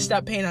do not wish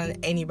that pain on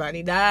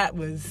anybody. That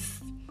was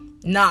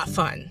not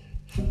fun.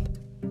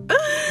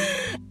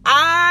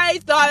 I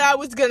thought I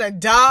was gonna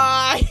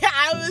die.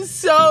 I was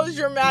so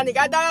dramatic.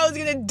 I thought I was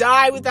gonna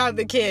die without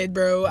the kid,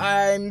 bro.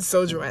 I'm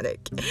so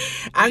dramatic.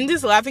 I'm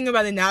just laughing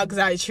about it now because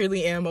I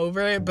truly am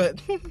over it,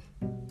 but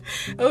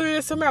over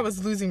the summer I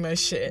was losing my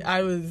shit.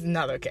 I was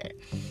not okay.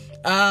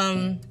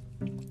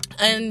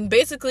 And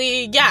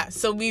basically, yeah,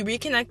 so we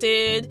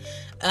reconnected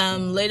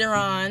later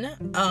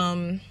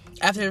on,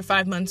 after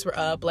 5 months were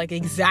up, like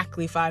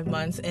exactly 5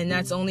 months, and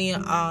that's only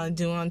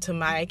due onto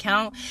my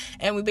account.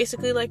 And we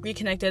basically like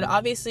reconnected.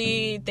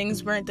 Obviously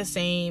things weren't the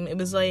same. It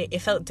was like, it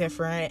felt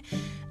different,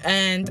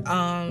 and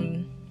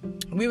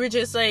we were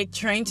just like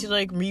trying to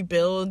like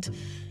rebuild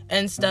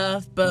and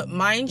stuff. But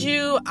mind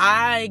you,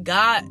 I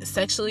got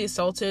sexually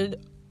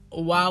assaulted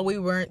while we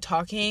weren't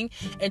talking.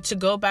 And to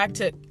go back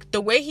to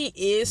the way he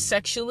is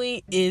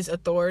sexually is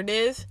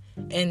authoritative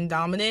and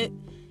dominant.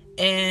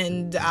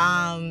 And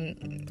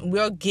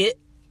we'll get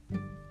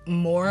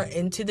more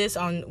into this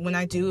on when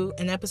I do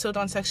an episode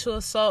on sexual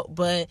assault,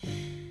 but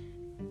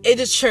it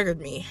just triggered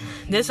me.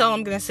 That's all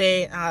I'm gonna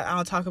say.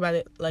 I'll talk about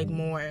it like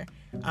more.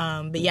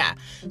 But yeah,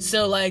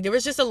 so like there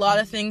was just a lot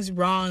of things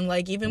wrong.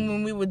 Like even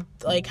when we would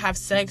like have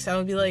sex, I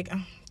would be like,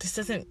 oh, this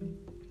doesn't,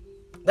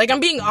 like,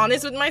 I'm being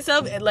honest with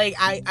myself. Like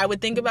I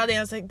would think about it and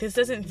I was like, this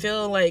doesn't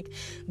feel like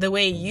the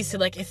way it used to.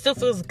 Like it still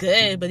feels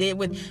good, but it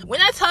would, when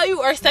I tell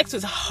you our sex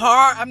was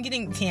hard, I'm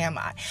getting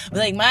TMI, but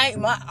like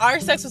our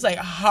sex was like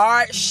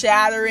heart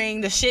shattering,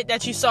 the shit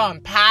that you saw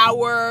in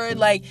Power,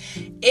 like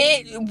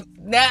it,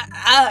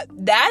 that's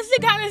the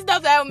kind of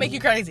stuff that would make you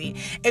crazy.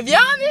 If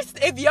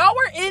y'all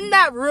were in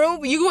that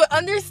room, you would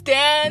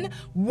understand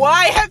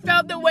why I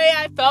felt the way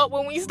I felt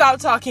when we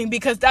stopped talking,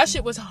 because that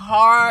shit was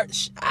heart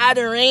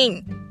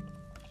shattering.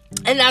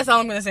 And that's all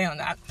I'm gonna say on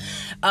that.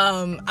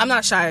 I'm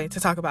not shy to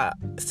talk about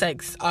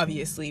sex,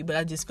 obviously, but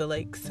I just feel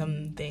like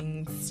some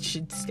things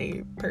should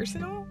stay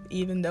personal,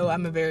 even though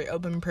I'm a very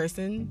open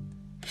person.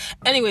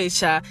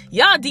 Anyways, y'all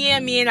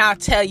DM me and I'll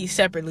tell you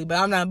separately, but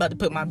I'm not about to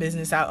put my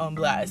business out on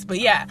blast. But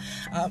yeah,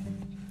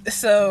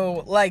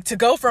 so like to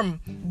go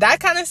from that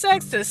kind of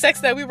sex to the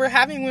sex that we were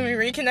having when we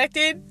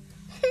reconnected,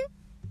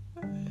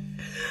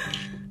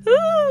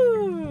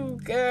 ooh,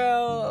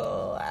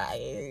 girl,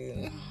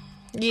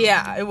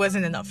 yeah, it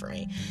wasn't enough for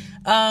me.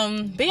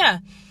 But yeah,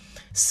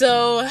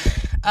 so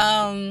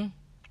long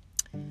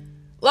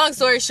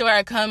story short,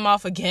 I come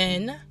off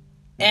again,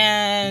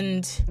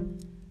 and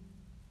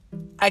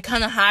I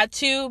kind of had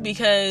to,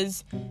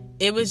 because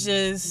it was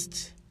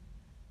just,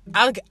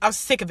 I was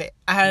sick of it.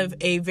 I have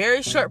a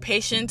very short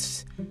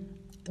patience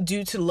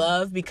due to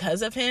love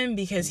because of him,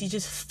 because he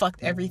just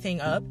fucked everything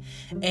up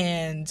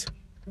and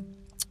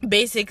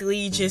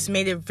basically just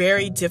made it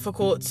very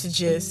difficult to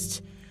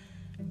just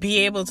be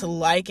able to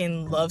like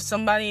and love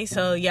somebody.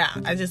 So yeah,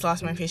 I just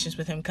lost my patience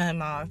with him, cut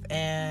him off,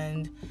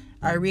 and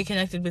I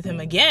reconnected with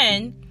him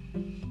again.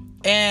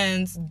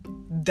 And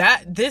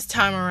that this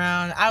time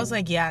around, I was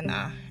like, yeah,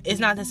 nah, it's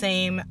not the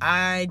same.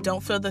 I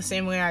don't feel the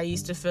same way I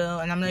used to feel,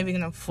 and I'm not even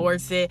gonna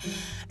force it.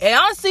 And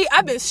honestly,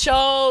 I've been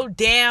so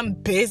damn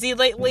busy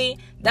lately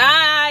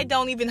that I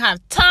don't even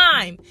have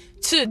time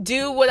to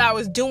do what I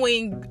was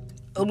doing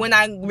when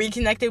I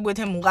reconnected with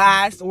him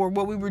last, or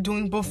what we were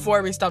doing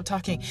before we stopped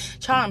talking.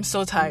 Child, I'm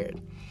so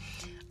tired.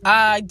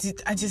 I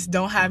just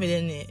don't have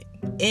it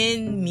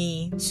in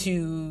me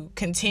to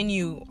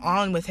continue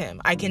on with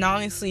him. I can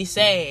honestly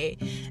say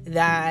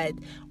that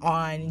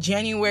on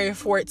January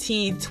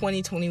 14th,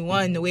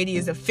 2021, the waiting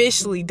is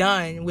officially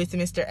done with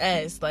Mr.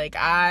 S. Like,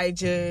 I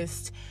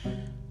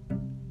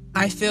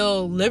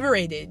feel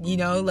liberated, you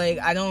know? Like,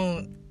 I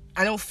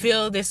don't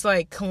feel this,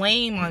 like,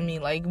 claim on me.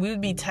 Like, we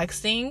would be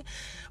texting,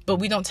 but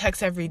we don't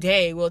text every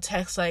day. We'll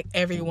text, like,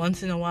 every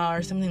once in a while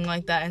or something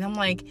like that. And I'm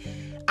like,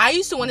 I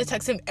used to want to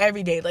text him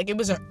every day. Like, it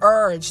was an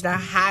urge that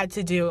I had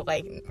to do.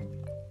 Like,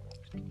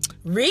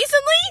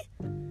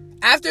 recently,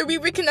 after we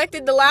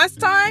reconnected the last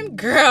time,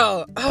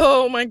 girl,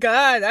 oh my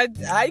God,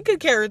 I could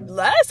care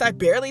less. I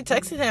barely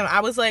texted him.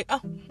 I was like,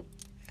 oh,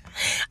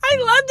 I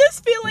love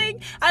this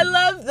feeling. I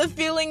love the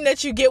feeling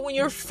that you get when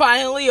you're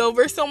finally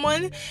over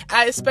someone,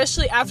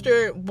 especially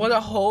after what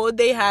a hold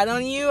they had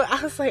on you.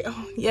 I was like,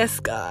 oh, yes,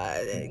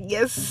 God.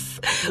 Yes.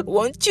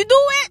 Won't you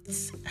do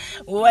it?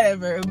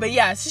 Whatever. But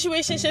yeah,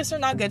 situationships are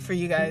not good for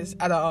you guys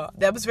at all.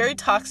 That was very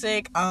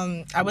toxic.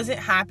 I wasn't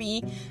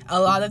happy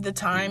a lot of the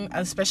time,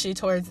 especially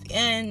towards the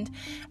end.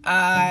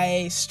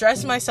 I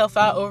stressed myself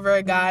out over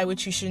a guy,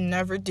 which you should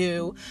never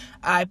do.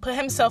 I put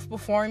himself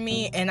before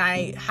me, and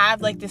I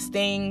have like this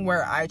thing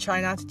where I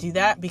try not to do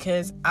that,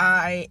 because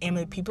I am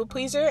a people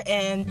pleaser,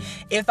 and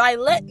if I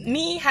let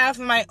me have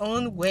my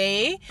own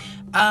way,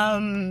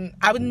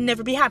 I would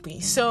never be happy.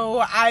 So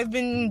I've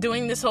been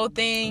doing this whole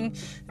thing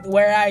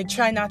where I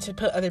try not to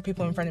put other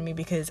people in front of me,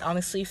 because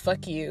honestly,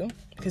 fuck you,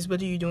 because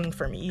what are you doing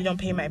for me? You don't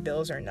pay my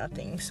bills or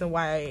nothing, so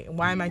why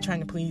am I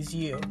trying to please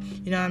you?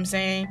 You know what I'm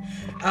saying?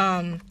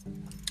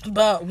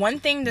 But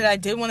one thing that I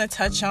did want to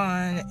touch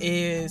on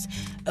is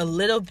a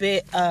little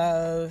bit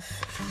of,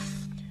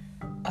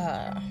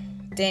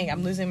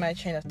 I'm losing my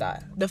train of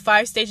thought. The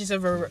 5 stages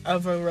of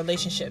a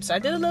relationship. So I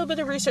did a little bit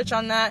of research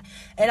on that,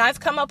 and I've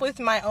come up with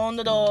my own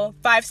little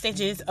 5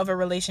 stages of a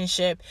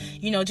relationship,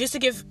 you know, just to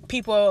give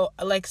people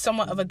like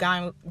somewhat of a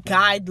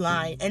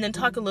guideline, and then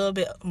talk a little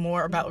bit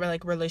more about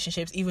like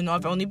relationships, even though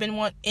I've only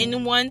been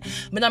in one,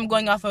 but I'm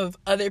going off of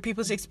other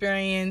people's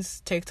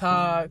experience,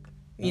 TikTok,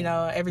 you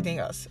know, everything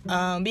else.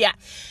 But yeah,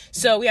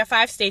 so we have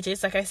 5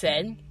 stages, like I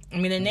said. I'm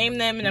going to name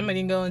them, and I'm going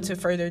to go into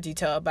further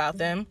detail about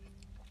them.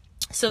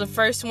 So the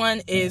first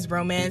one is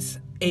romance,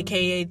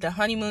 aka the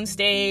honeymoon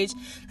stage.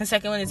 The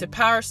second one is a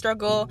power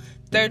struggle.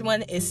 Third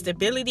one is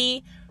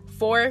stability.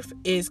 4th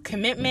is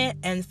commitment.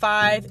 And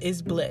 5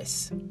 is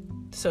bliss.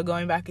 So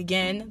going back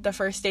again, the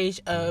first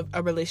stage of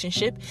a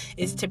relationship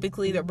is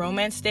typically the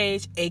romance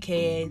stage,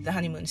 aka the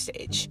honeymoon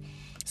stage.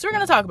 So we're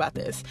going to talk about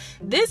this.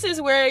 This is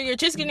where you're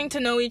just getting to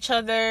know each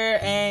other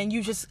and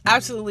you just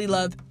absolutely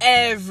love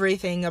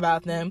everything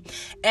about them.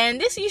 And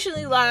this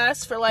usually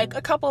lasts for like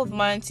a couple of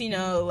months,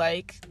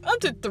 like up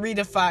to 3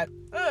 to 5.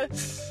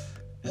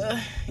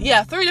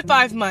 3 to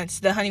 5 months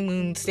the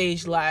honeymoon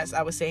stage lasts.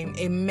 I would say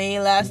it may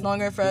last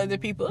longer for other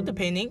people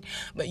depending,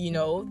 but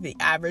the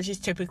average is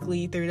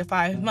typically 3 to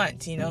 5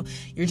 months.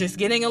 You're just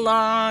getting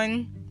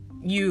along.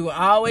 You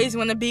always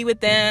want to be with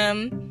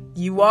them.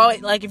 You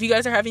always, like, if you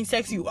guys are having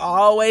sex, you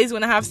always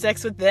want to have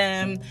sex with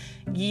them.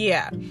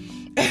 Yeah.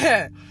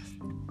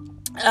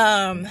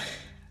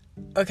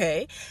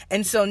 Okay.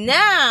 And so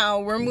now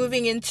we're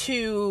moving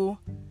into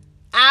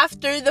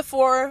after the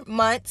 4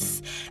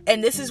 months,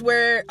 and this is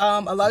where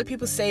a lot of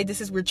people say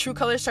this is where true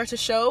colors start to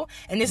show,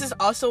 and this is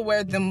also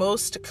where the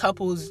most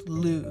couples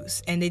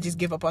lose and they just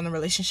give up on the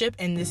relationship.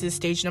 And this is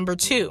stage number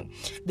 2.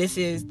 This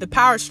is the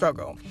power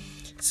struggle.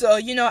 So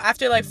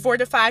after like 4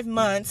 to 5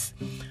 months,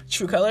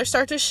 true colors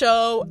start to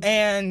show,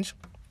 and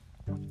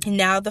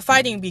now the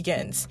fighting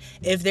begins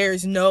if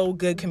there's no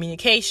good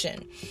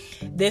communication.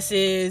 This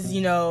is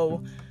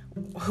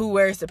who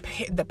wears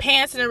the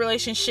pants in a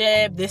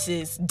relationship. This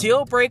is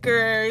deal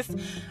breakers.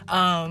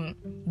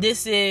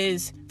 This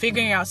is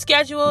figuring out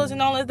schedules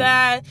and all of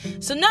that.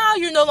 So now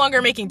you're no longer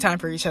making time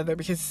for each other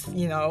because,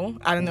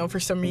 I don't know,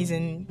 for some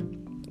reason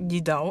you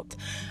don't.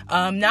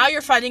 Now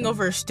you're fighting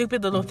over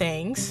stupid little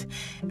things.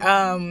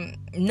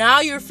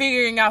 Now you're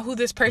figuring out who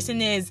this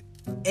person is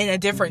in a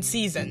different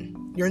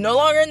season. You're no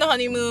longer in the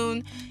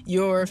honeymoon.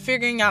 You're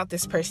figuring out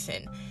this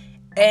person.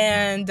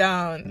 And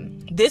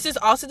this is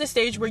also the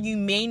stage where you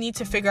may need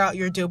to figure out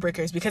your deal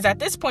breakers, because at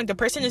this point the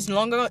person is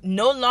no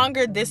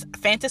longer this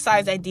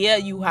fantasized idea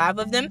you have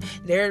of them.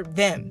 They're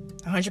them,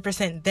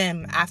 100%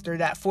 them after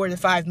that 4 to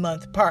 5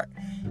 month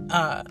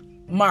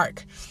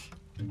mark.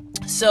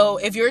 So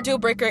if your deal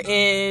breaker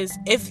is,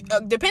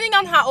 depending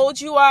on how old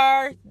you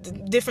are,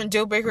 different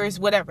deal breakers,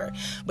 whatever.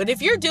 But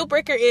if your deal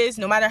breaker is,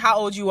 no matter how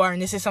old you are,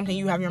 and this is something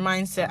you have your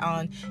mindset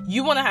on,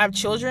 you want to have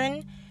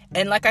children.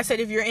 And like I said,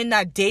 if you're in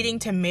that dating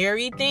to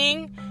marry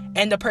thing,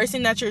 and the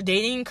person that you're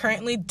dating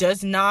currently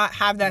does not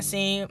have that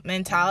same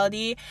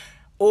mentality,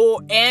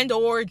 or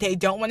they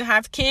don't want to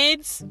have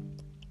kids,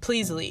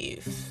 please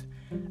leave.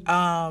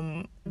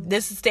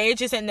 This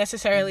stage isn't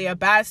necessarily a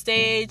bad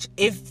stage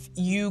if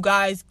you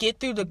guys get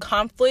through the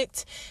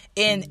conflict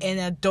in an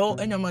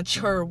adult and a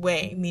mature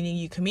way, meaning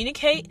you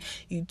communicate,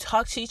 you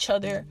talk to each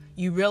other,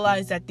 you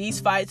realize that these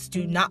fights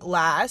do not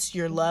last.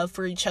 Your love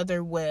for each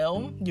other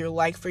will, your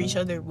like for each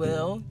other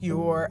will,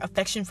 your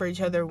affection for each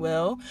other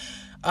will.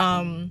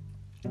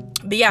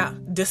 But yeah,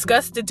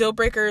 discuss the deal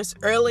breakers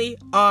early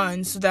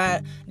on so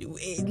that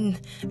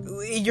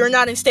you're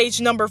not in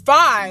stage number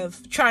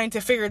 5 trying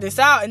to figure this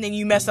out and then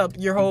you mess up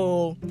your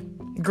whole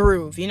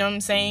groove. You know what I'm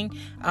saying?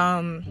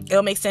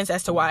 It'll make sense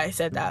as to why I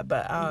said that,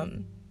 but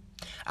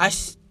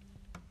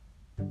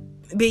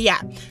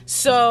yeah.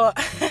 So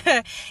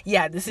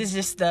yeah, this is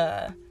just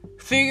the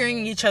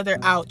figuring each other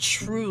out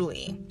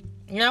truly.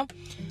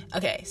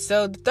 Okay,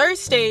 so the third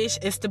stage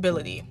is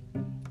stability.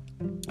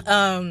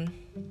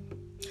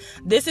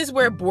 This is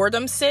where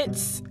boredom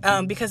sits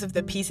because of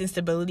the peace and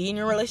stability in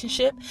your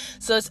relationship.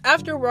 So it's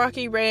after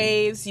rocky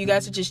raves, you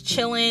guys are just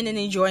chilling and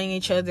enjoying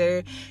each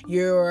other.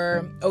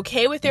 You're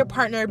okay with your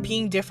partner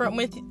being different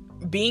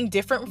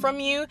from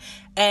you.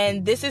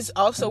 And this is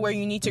also where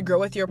you need to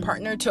grow with your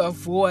partner to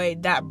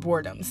avoid that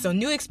boredom. So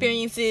new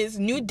experiences,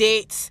 new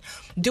dates,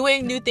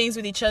 doing new things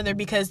with each other,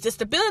 because the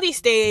stability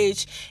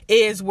stage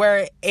is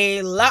where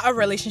a lot of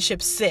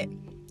relationships sit.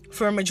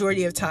 For a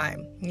majority of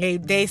time,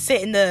 they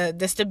sit in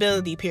the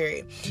stability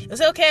period. It's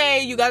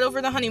okay, you got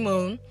over the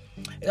honeymoon.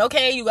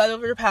 Okay, you got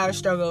over the power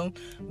struggle.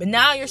 But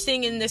now you're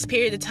sitting in this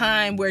period of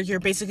time where you're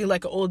basically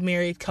like an old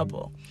married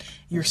couple.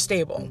 You're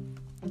stable.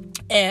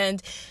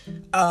 And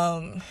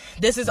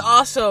this is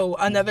also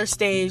another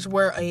stage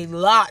where a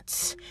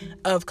lot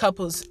of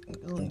couples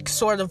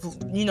sort of,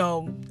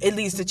 it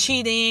leads to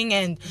cheating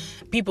and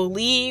people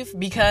leave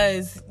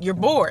because you're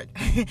bored.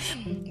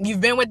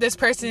 You've been with this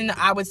person,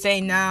 I would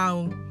say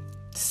now,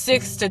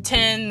 6 to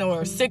 10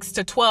 or 6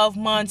 to 12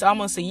 months,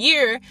 almost a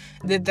year,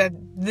 that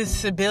this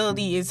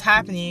stability is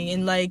happening.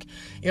 And like,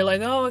 you're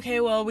like, oh,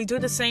 okay, well, we do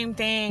the same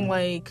thing.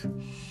 Like,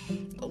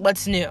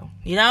 what's new,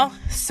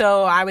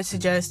 So I would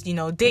suggest,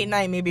 date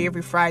night, maybe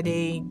every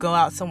Friday, go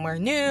out somewhere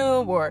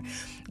new, or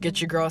get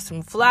your girl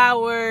some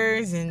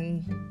flowers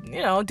and,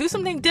 do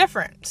something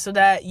different so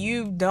that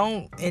you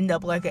don't end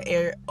up like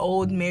an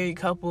old married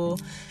couple.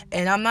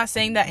 And I'm not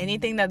saying that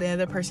anything that the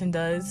other person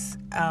does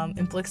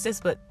inflicts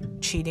this, but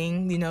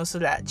cheating, so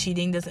that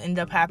cheating doesn't end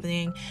up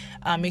happening.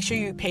 Make sure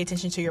you pay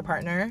attention to your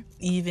partner,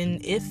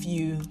 even if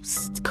you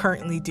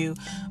currently do.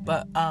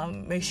 But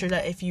make sure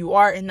that if you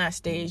are in that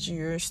stage,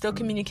 you're still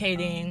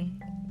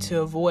communicating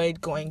to avoid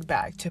going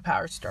back to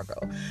power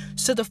struggle.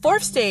 So the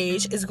fourth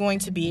stage is going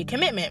to be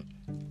commitment.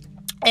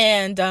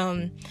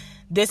 And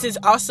This is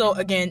also,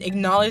 again,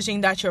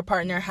 acknowledging that your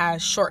partner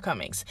has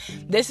shortcomings.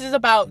 This is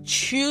about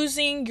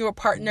choosing your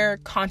partner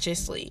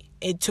consciously.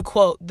 To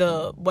quote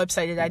the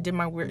website that I did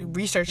my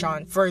research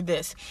on for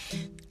this,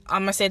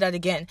 I'm going to say that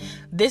again.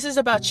 This is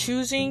about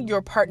choosing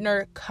your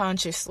partner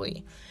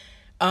consciously.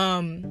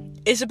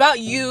 It's about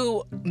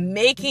you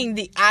making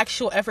the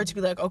actual effort to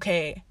be like,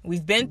 okay,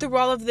 we've been through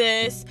all of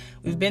this.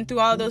 We've been through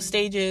all of those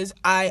stages.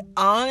 I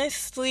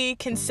honestly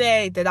can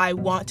say that I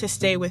want to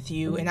stay with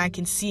you and I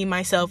can see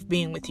myself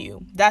being with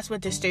you. That's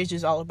what this stage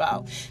is all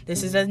about.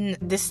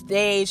 This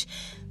stage,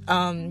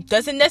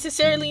 doesn't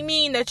necessarily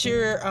mean that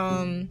you're,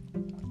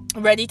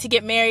 ready to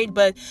get married,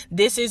 but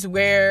this is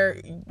where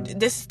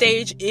this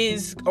stage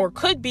is, or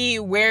could be,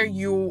 where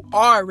you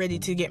are ready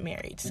to get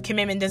married.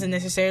 Commitment doesn't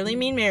necessarily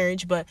mean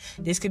marriage, but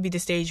this could be the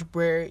stage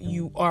where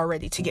you are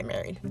ready to get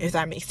married, if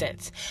that makes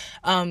sense.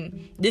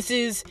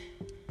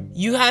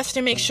 You have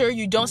to make sure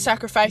you don't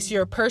sacrifice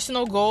your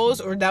personal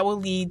goals, or that will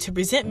lead to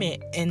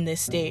resentment in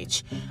this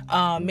stage.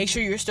 Make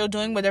sure you're still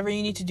doing whatever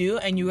you need to do,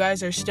 and you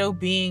guys are still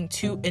being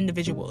two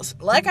individuals.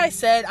 Like I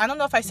said, I don't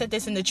know if I said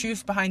this in the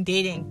Truth Behind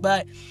Dating,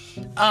 but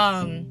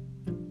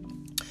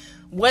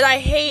what I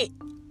hate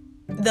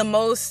the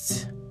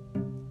most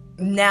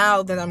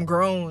now that I'm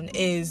grown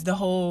is the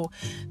whole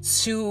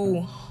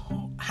two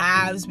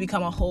halves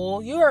become a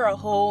whole. You are a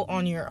whole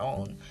on your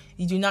own.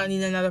 You do not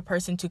need another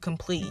person to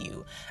complete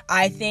you.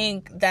 I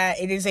think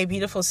that it is a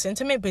beautiful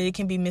sentiment, but it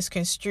can be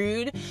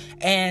misconstrued.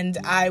 And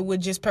I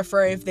would just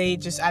prefer if they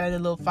just added a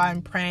little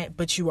fine print,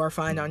 but you are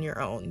fine on your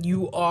own.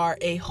 You are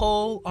a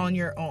whole on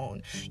your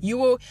own.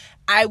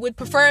 I would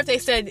prefer if they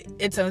said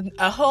it's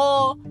a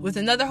whole with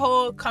another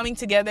whole coming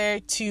together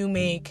to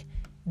make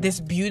this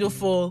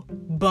beautiful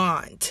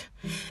bond.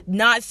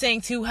 Not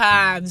saying two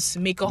halves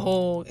make a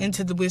whole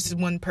into this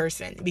one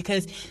person,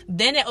 because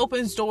then it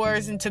opens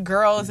doors into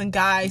girls and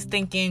guys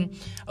thinking,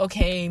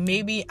 okay,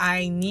 maybe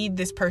I need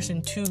this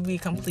person to be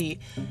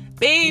complete.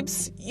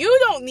 Babes, you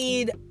don't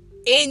need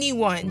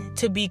anyone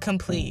to be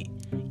complete.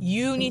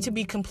 You need to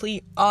be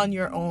complete on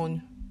your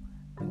own,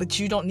 but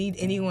you don't need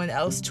anyone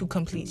else to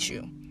complete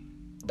you.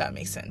 That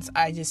makes sense.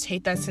 I just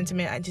hate that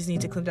sentiment. I just need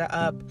to clear that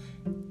up.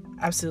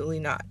 Absolutely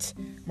not.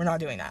 We're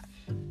not doing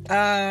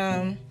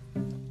that.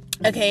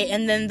 Okay,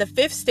 and then the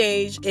fifth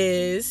stage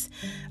is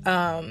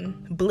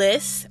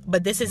bliss,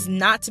 but this is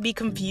not to be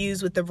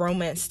confused with the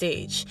romance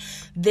stage.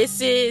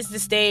 This is the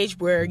stage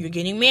where you're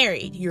getting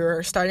married,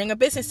 you're starting a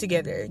business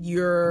together,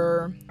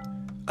 you're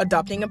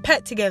adopting a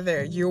pet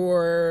together,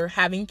 you're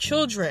having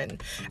children.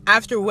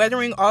 After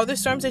weathering all the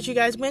storms that you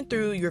guys went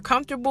through, you're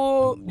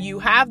comfortable, you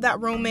have that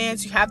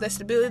romance, you have that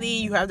stability,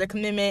 you have that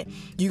commitment,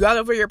 you got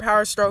over your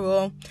power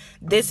struggle.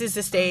 This is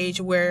the stage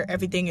where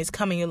everything is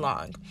coming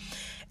along.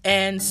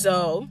 And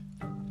so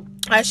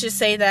I should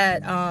say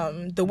that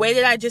the way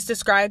that I just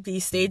described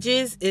these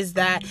stages is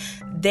that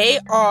they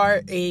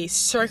are a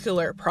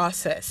circular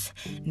process,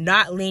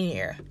 not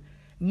linear.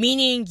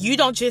 Meaning you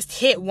don't just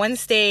hit one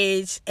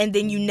stage and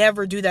then you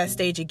never do that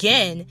stage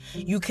again.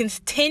 You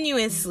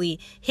continuously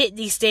hit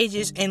these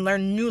stages and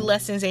learn new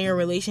lessons in your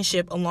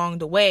relationship along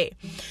the way.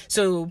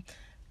 So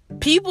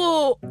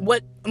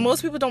what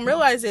most people don't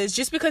realize is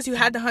just because you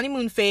had the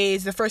honeymoon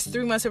phase the first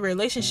 3 months of a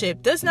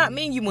relationship does not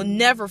mean you will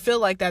never feel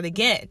like that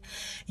again.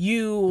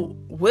 You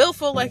will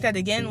feel like that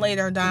again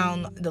later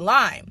down the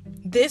line.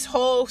 This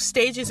whole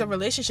stages of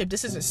relationship,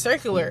 this is a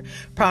circular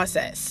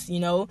process,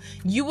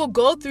 You will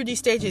go through these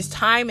stages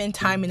time and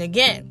time and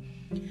again.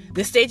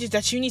 The stages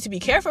that you need to be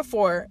careful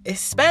for,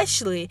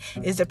 especially,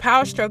 is the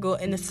power struggle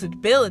and the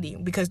stability,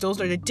 because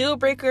those are the deal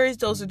breakers,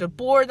 those are the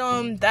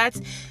boredom, that's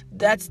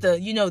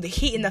the, the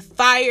heat and the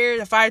fire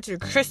to the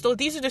crystal.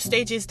 These are the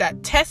stages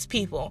that test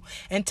people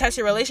and test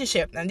your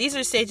relationship. And these are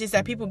the stages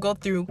that people go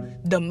through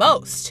the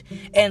most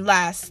and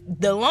last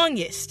the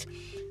longest.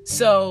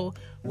 So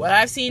what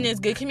I've seen is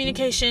good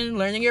communication,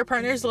 learning your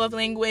partner's love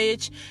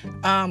language,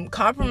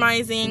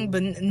 compromising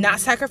but not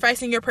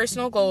sacrificing your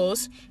personal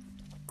goals.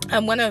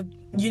 I'm going to,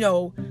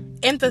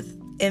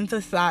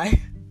 emphasize.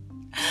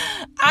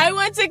 I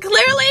want to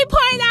clearly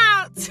point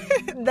out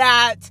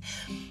that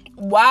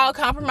while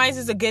compromise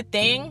is a good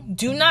thing,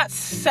 do not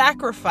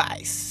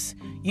sacrifice,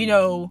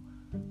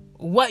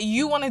 what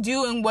you want to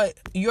do and what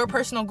your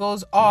personal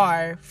goals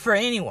are for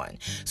anyone.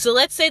 So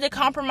let's say the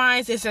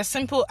compromise is as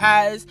simple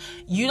as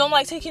you don't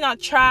like taking out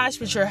trash,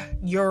 but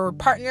your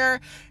partner,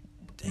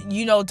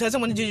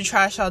 doesn't want to do the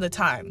trash all the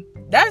time.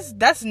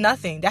 That's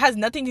nothing. That has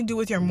nothing to do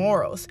with your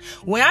morals.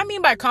 What I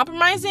mean by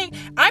compromising,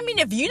 I mean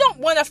if you don't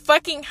want to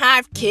fucking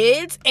have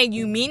kids and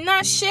you mean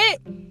that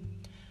shit,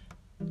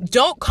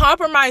 don't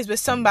compromise with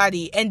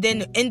somebody and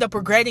then end up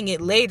regretting it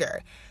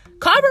later.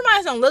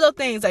 Compromise on little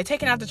things like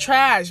taking out the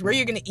trash, where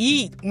you're going to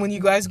eat when you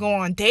guys go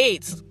on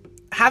dates,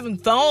 having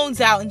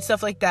phones out and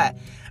stuff like that.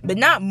 But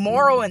not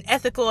moral and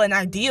ethical and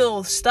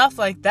ideal stuff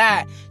like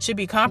that should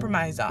be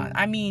compromised on.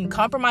 I mean,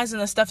 compromising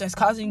the stuff that's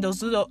causing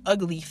those little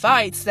ugly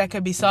fights that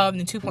could be solved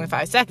in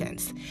 2.5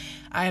 seconds.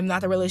 I am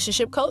not a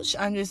relationship coach.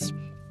 I'm just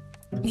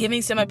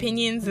giving some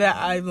opinions that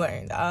I've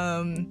learned.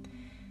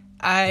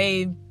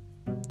 I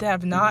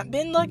have not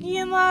been lucky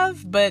in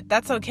love, but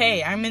that's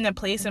okay. I'm in a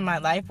place in my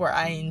life where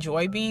I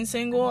enjoy being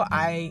single.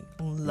 I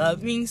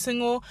love being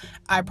single.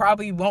 I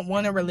probably won't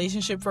want a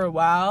relationship for a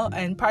while,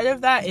 and part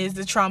of that is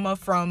the trauma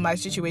from my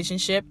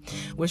situationship,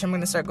 which I'm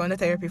going to start going to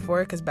therapy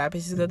for, because bad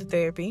bitches go to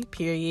therapy,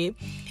 period.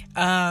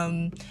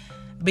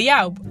 But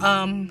yeah,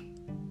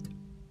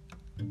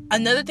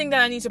 another thing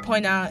that I need to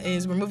point out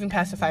is we're moving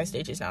past the 5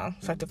 stages now.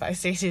 Fuck the 5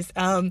 stages.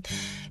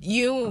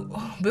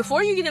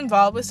 Before you get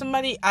involved with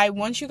somebody, I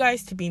want you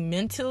guys to be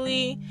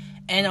mentally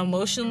and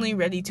emotionally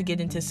ready to get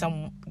into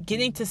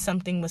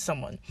something with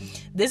someone.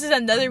 This is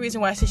another reason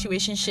why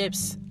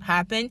situationships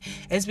happen,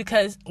 is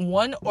because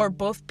one or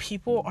both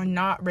people are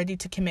not ready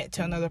to commit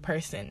to another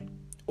person,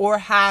 or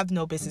have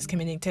no business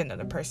committing to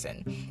another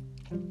person.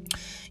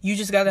 You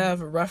just gotta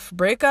have a rough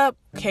breakup.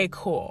 Okay,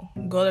 cool.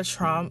 Go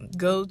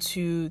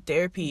to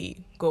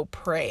therapy. Go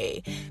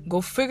pray.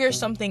 Go figure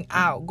something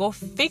out. Go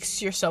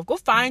fix yourself. Go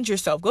find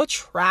yourself. Go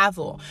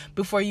travel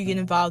before you get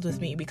involved with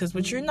me. Because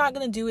what you're not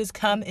gonna do is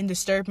come and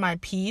disturb my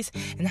peace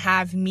and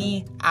have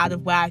me out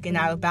of whack and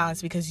out of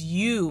balance because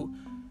you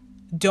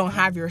don't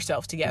have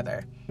yourself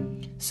together.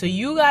 So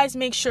you guys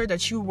make sure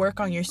that you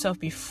work on yourself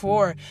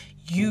before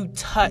you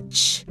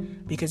touch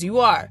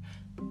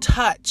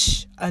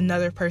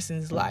another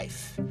person's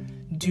life.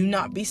 Do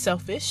not be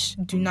selfish.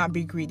 Do not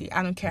be greedy.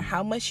 I don't care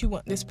how much you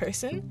want this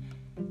person.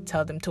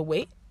 Tell them to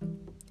wait.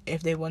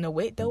 If they want to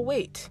wait, they'll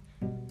wait.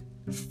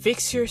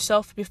 Fix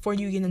yourself before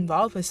you get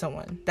involved with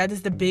someone. That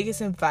is the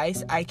biggest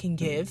advice I can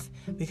give,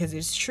 because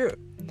it's true.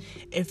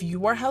 If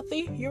you are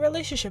healthy, your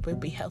relationship will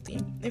be healthy.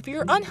 If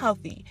you're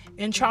unhealthy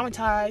and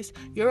traumatized,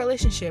 your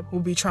relationship will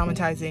be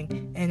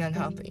traumatizing and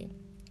unhealthy.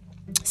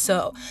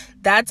 So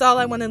that's all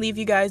I want to leave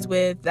you guys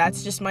with.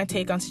 That's just my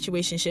take on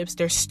situationships.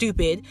 They're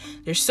stupid.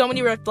 There's so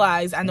many red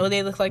flags. I know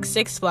they look like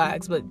 6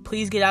 flags, but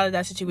please get out of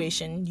that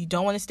situation. You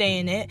don't want to stay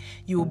in it.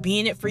 You will be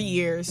in it for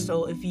years.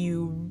 So if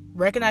you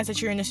recognize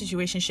that you're in a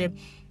situationship,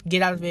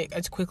 get out of it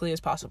as quickly as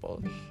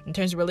possible. In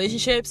terms of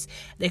relationships,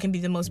 they can be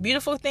the most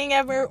beautiful thing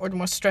ever or the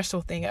most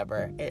stressful thing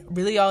ever. It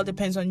really all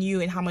depends on you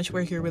and how much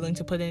work you're willing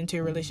to put into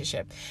your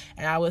relationship.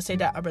 And I will say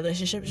that a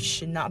relationship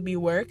should not be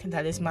work.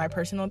 That is my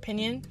personal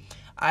opinion.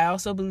 I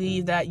also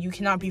believe that you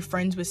cannot be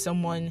friends with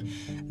someone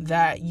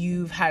that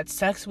you've had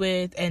sex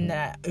with, and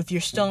that if you're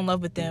still in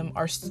love with them,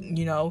 or,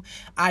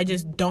 I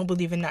just don't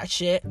believe in that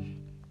shit.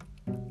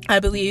 I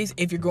believe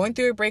if you're going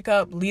through a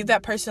breakup, leave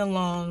that person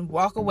alone,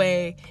 walk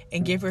away,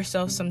 and give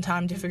yourself some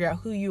time to figure out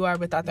who you are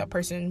without that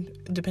person,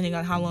 depending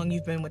on how long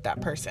you've been with that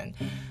person.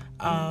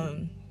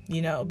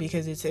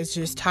 Because it's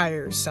just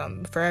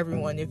tiresome for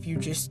everyone if you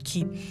just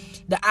keep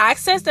the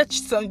access that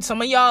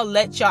some of y'all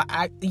let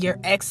your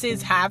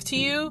exes have to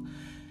you.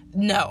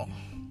 No,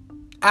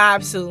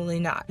 absolutely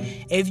not.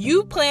 If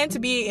you plan to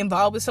be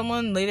involved with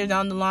someone later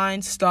down the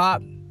line,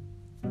 stop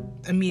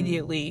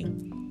immediately.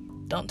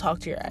 Don't talk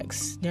to your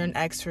ex. They're an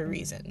ex for a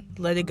reason.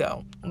 Let it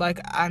go. Like,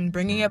 I'm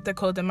bringing up the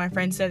quote that my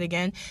friend said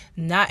again.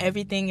 Not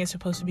everything is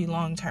supposed to be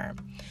long term.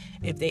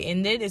 If they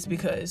ended, it's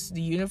because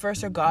the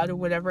universe or God or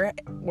whatever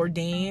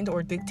ordained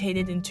or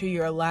dictated into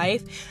your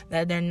life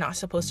that they're not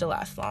supposed to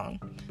last long.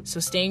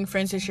 So staying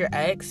friends with your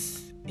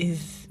ex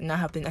is not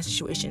helping that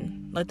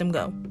situation. Let them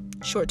go.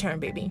 Short term,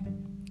 baby.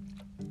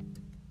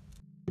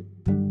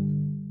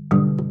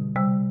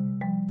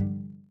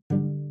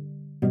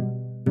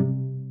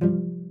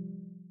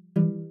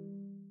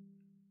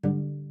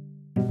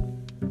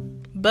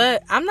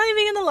 But I'm not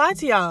even gonna lie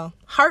to y'all.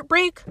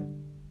 Heartbreak,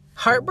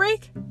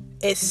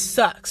 it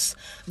sucks.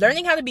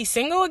 Learning how to be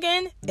single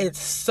again, it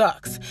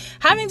sucks.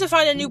 Having to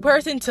find a new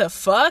person to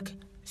fuck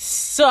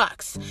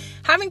sucks.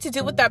 Having to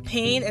deal with that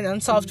pain and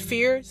unsolved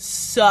fear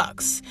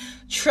sucks.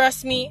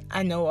 Trust me,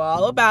 I know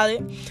all about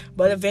it.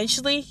 But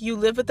eventually, you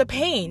live with the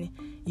pain.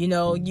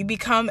 You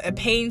become a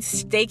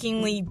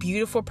painstakingly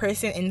beautiful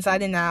person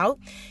inside and out.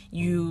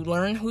 You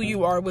learn who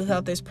you are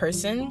without this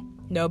person.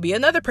 There'll be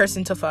another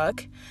person to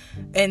fuck.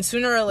 And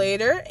sooner or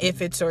later, if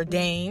it's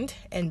ordained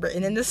and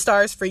written in the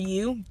stars for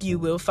you, you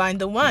will find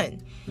the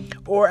one.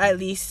 Or at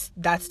least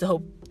that's the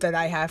hope that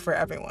I have for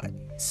everyone.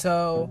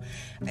 So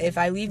if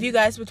I leave you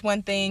guys with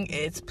one thing,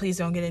 it's please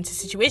don't get into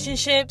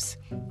situationships.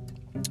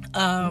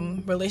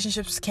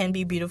 Relationships can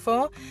be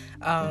beautiful.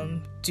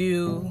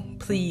 Do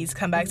please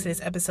come back to this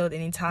episode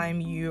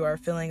anytime you are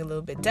feeling a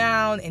little bit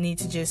down and need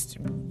to just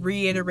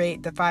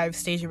reiterate the 5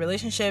 stage of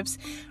relationships.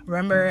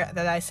 Remember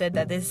that I said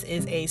that this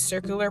is a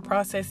circular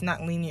process,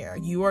 not linear.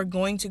 You are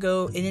going to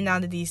go in and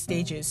out of these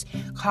stages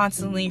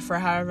constantly for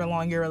however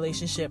long your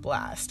relationship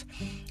lasts.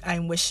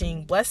 I'm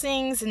wishing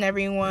blessings in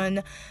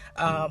everyone,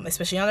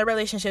 especially on their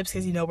relationships,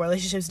 because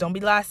relationships don't be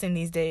lasting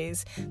these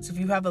days. So if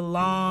you have a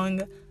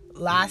long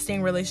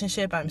lasting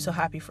relationship, I'm so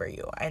happy for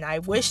you, and I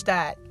wish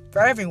that for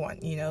everyone,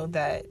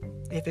 that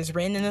if it's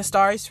written in the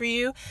stars for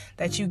you,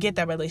 that you get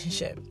that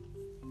relationship.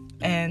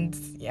 And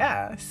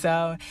yeah,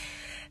 so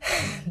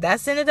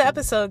that's the end of the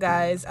episode,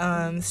 guys.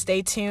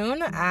 Stay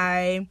tuned.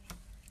 I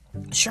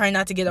try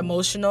not to get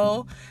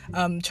emotional,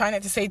 try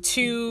not to say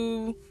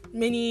too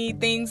many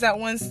things at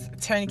once,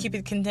 trying to keep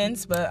it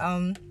condensed, but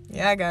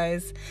yeah,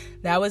 guys,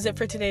 that was it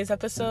for today's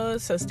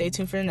episode. So stay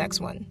tuned for the next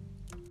one.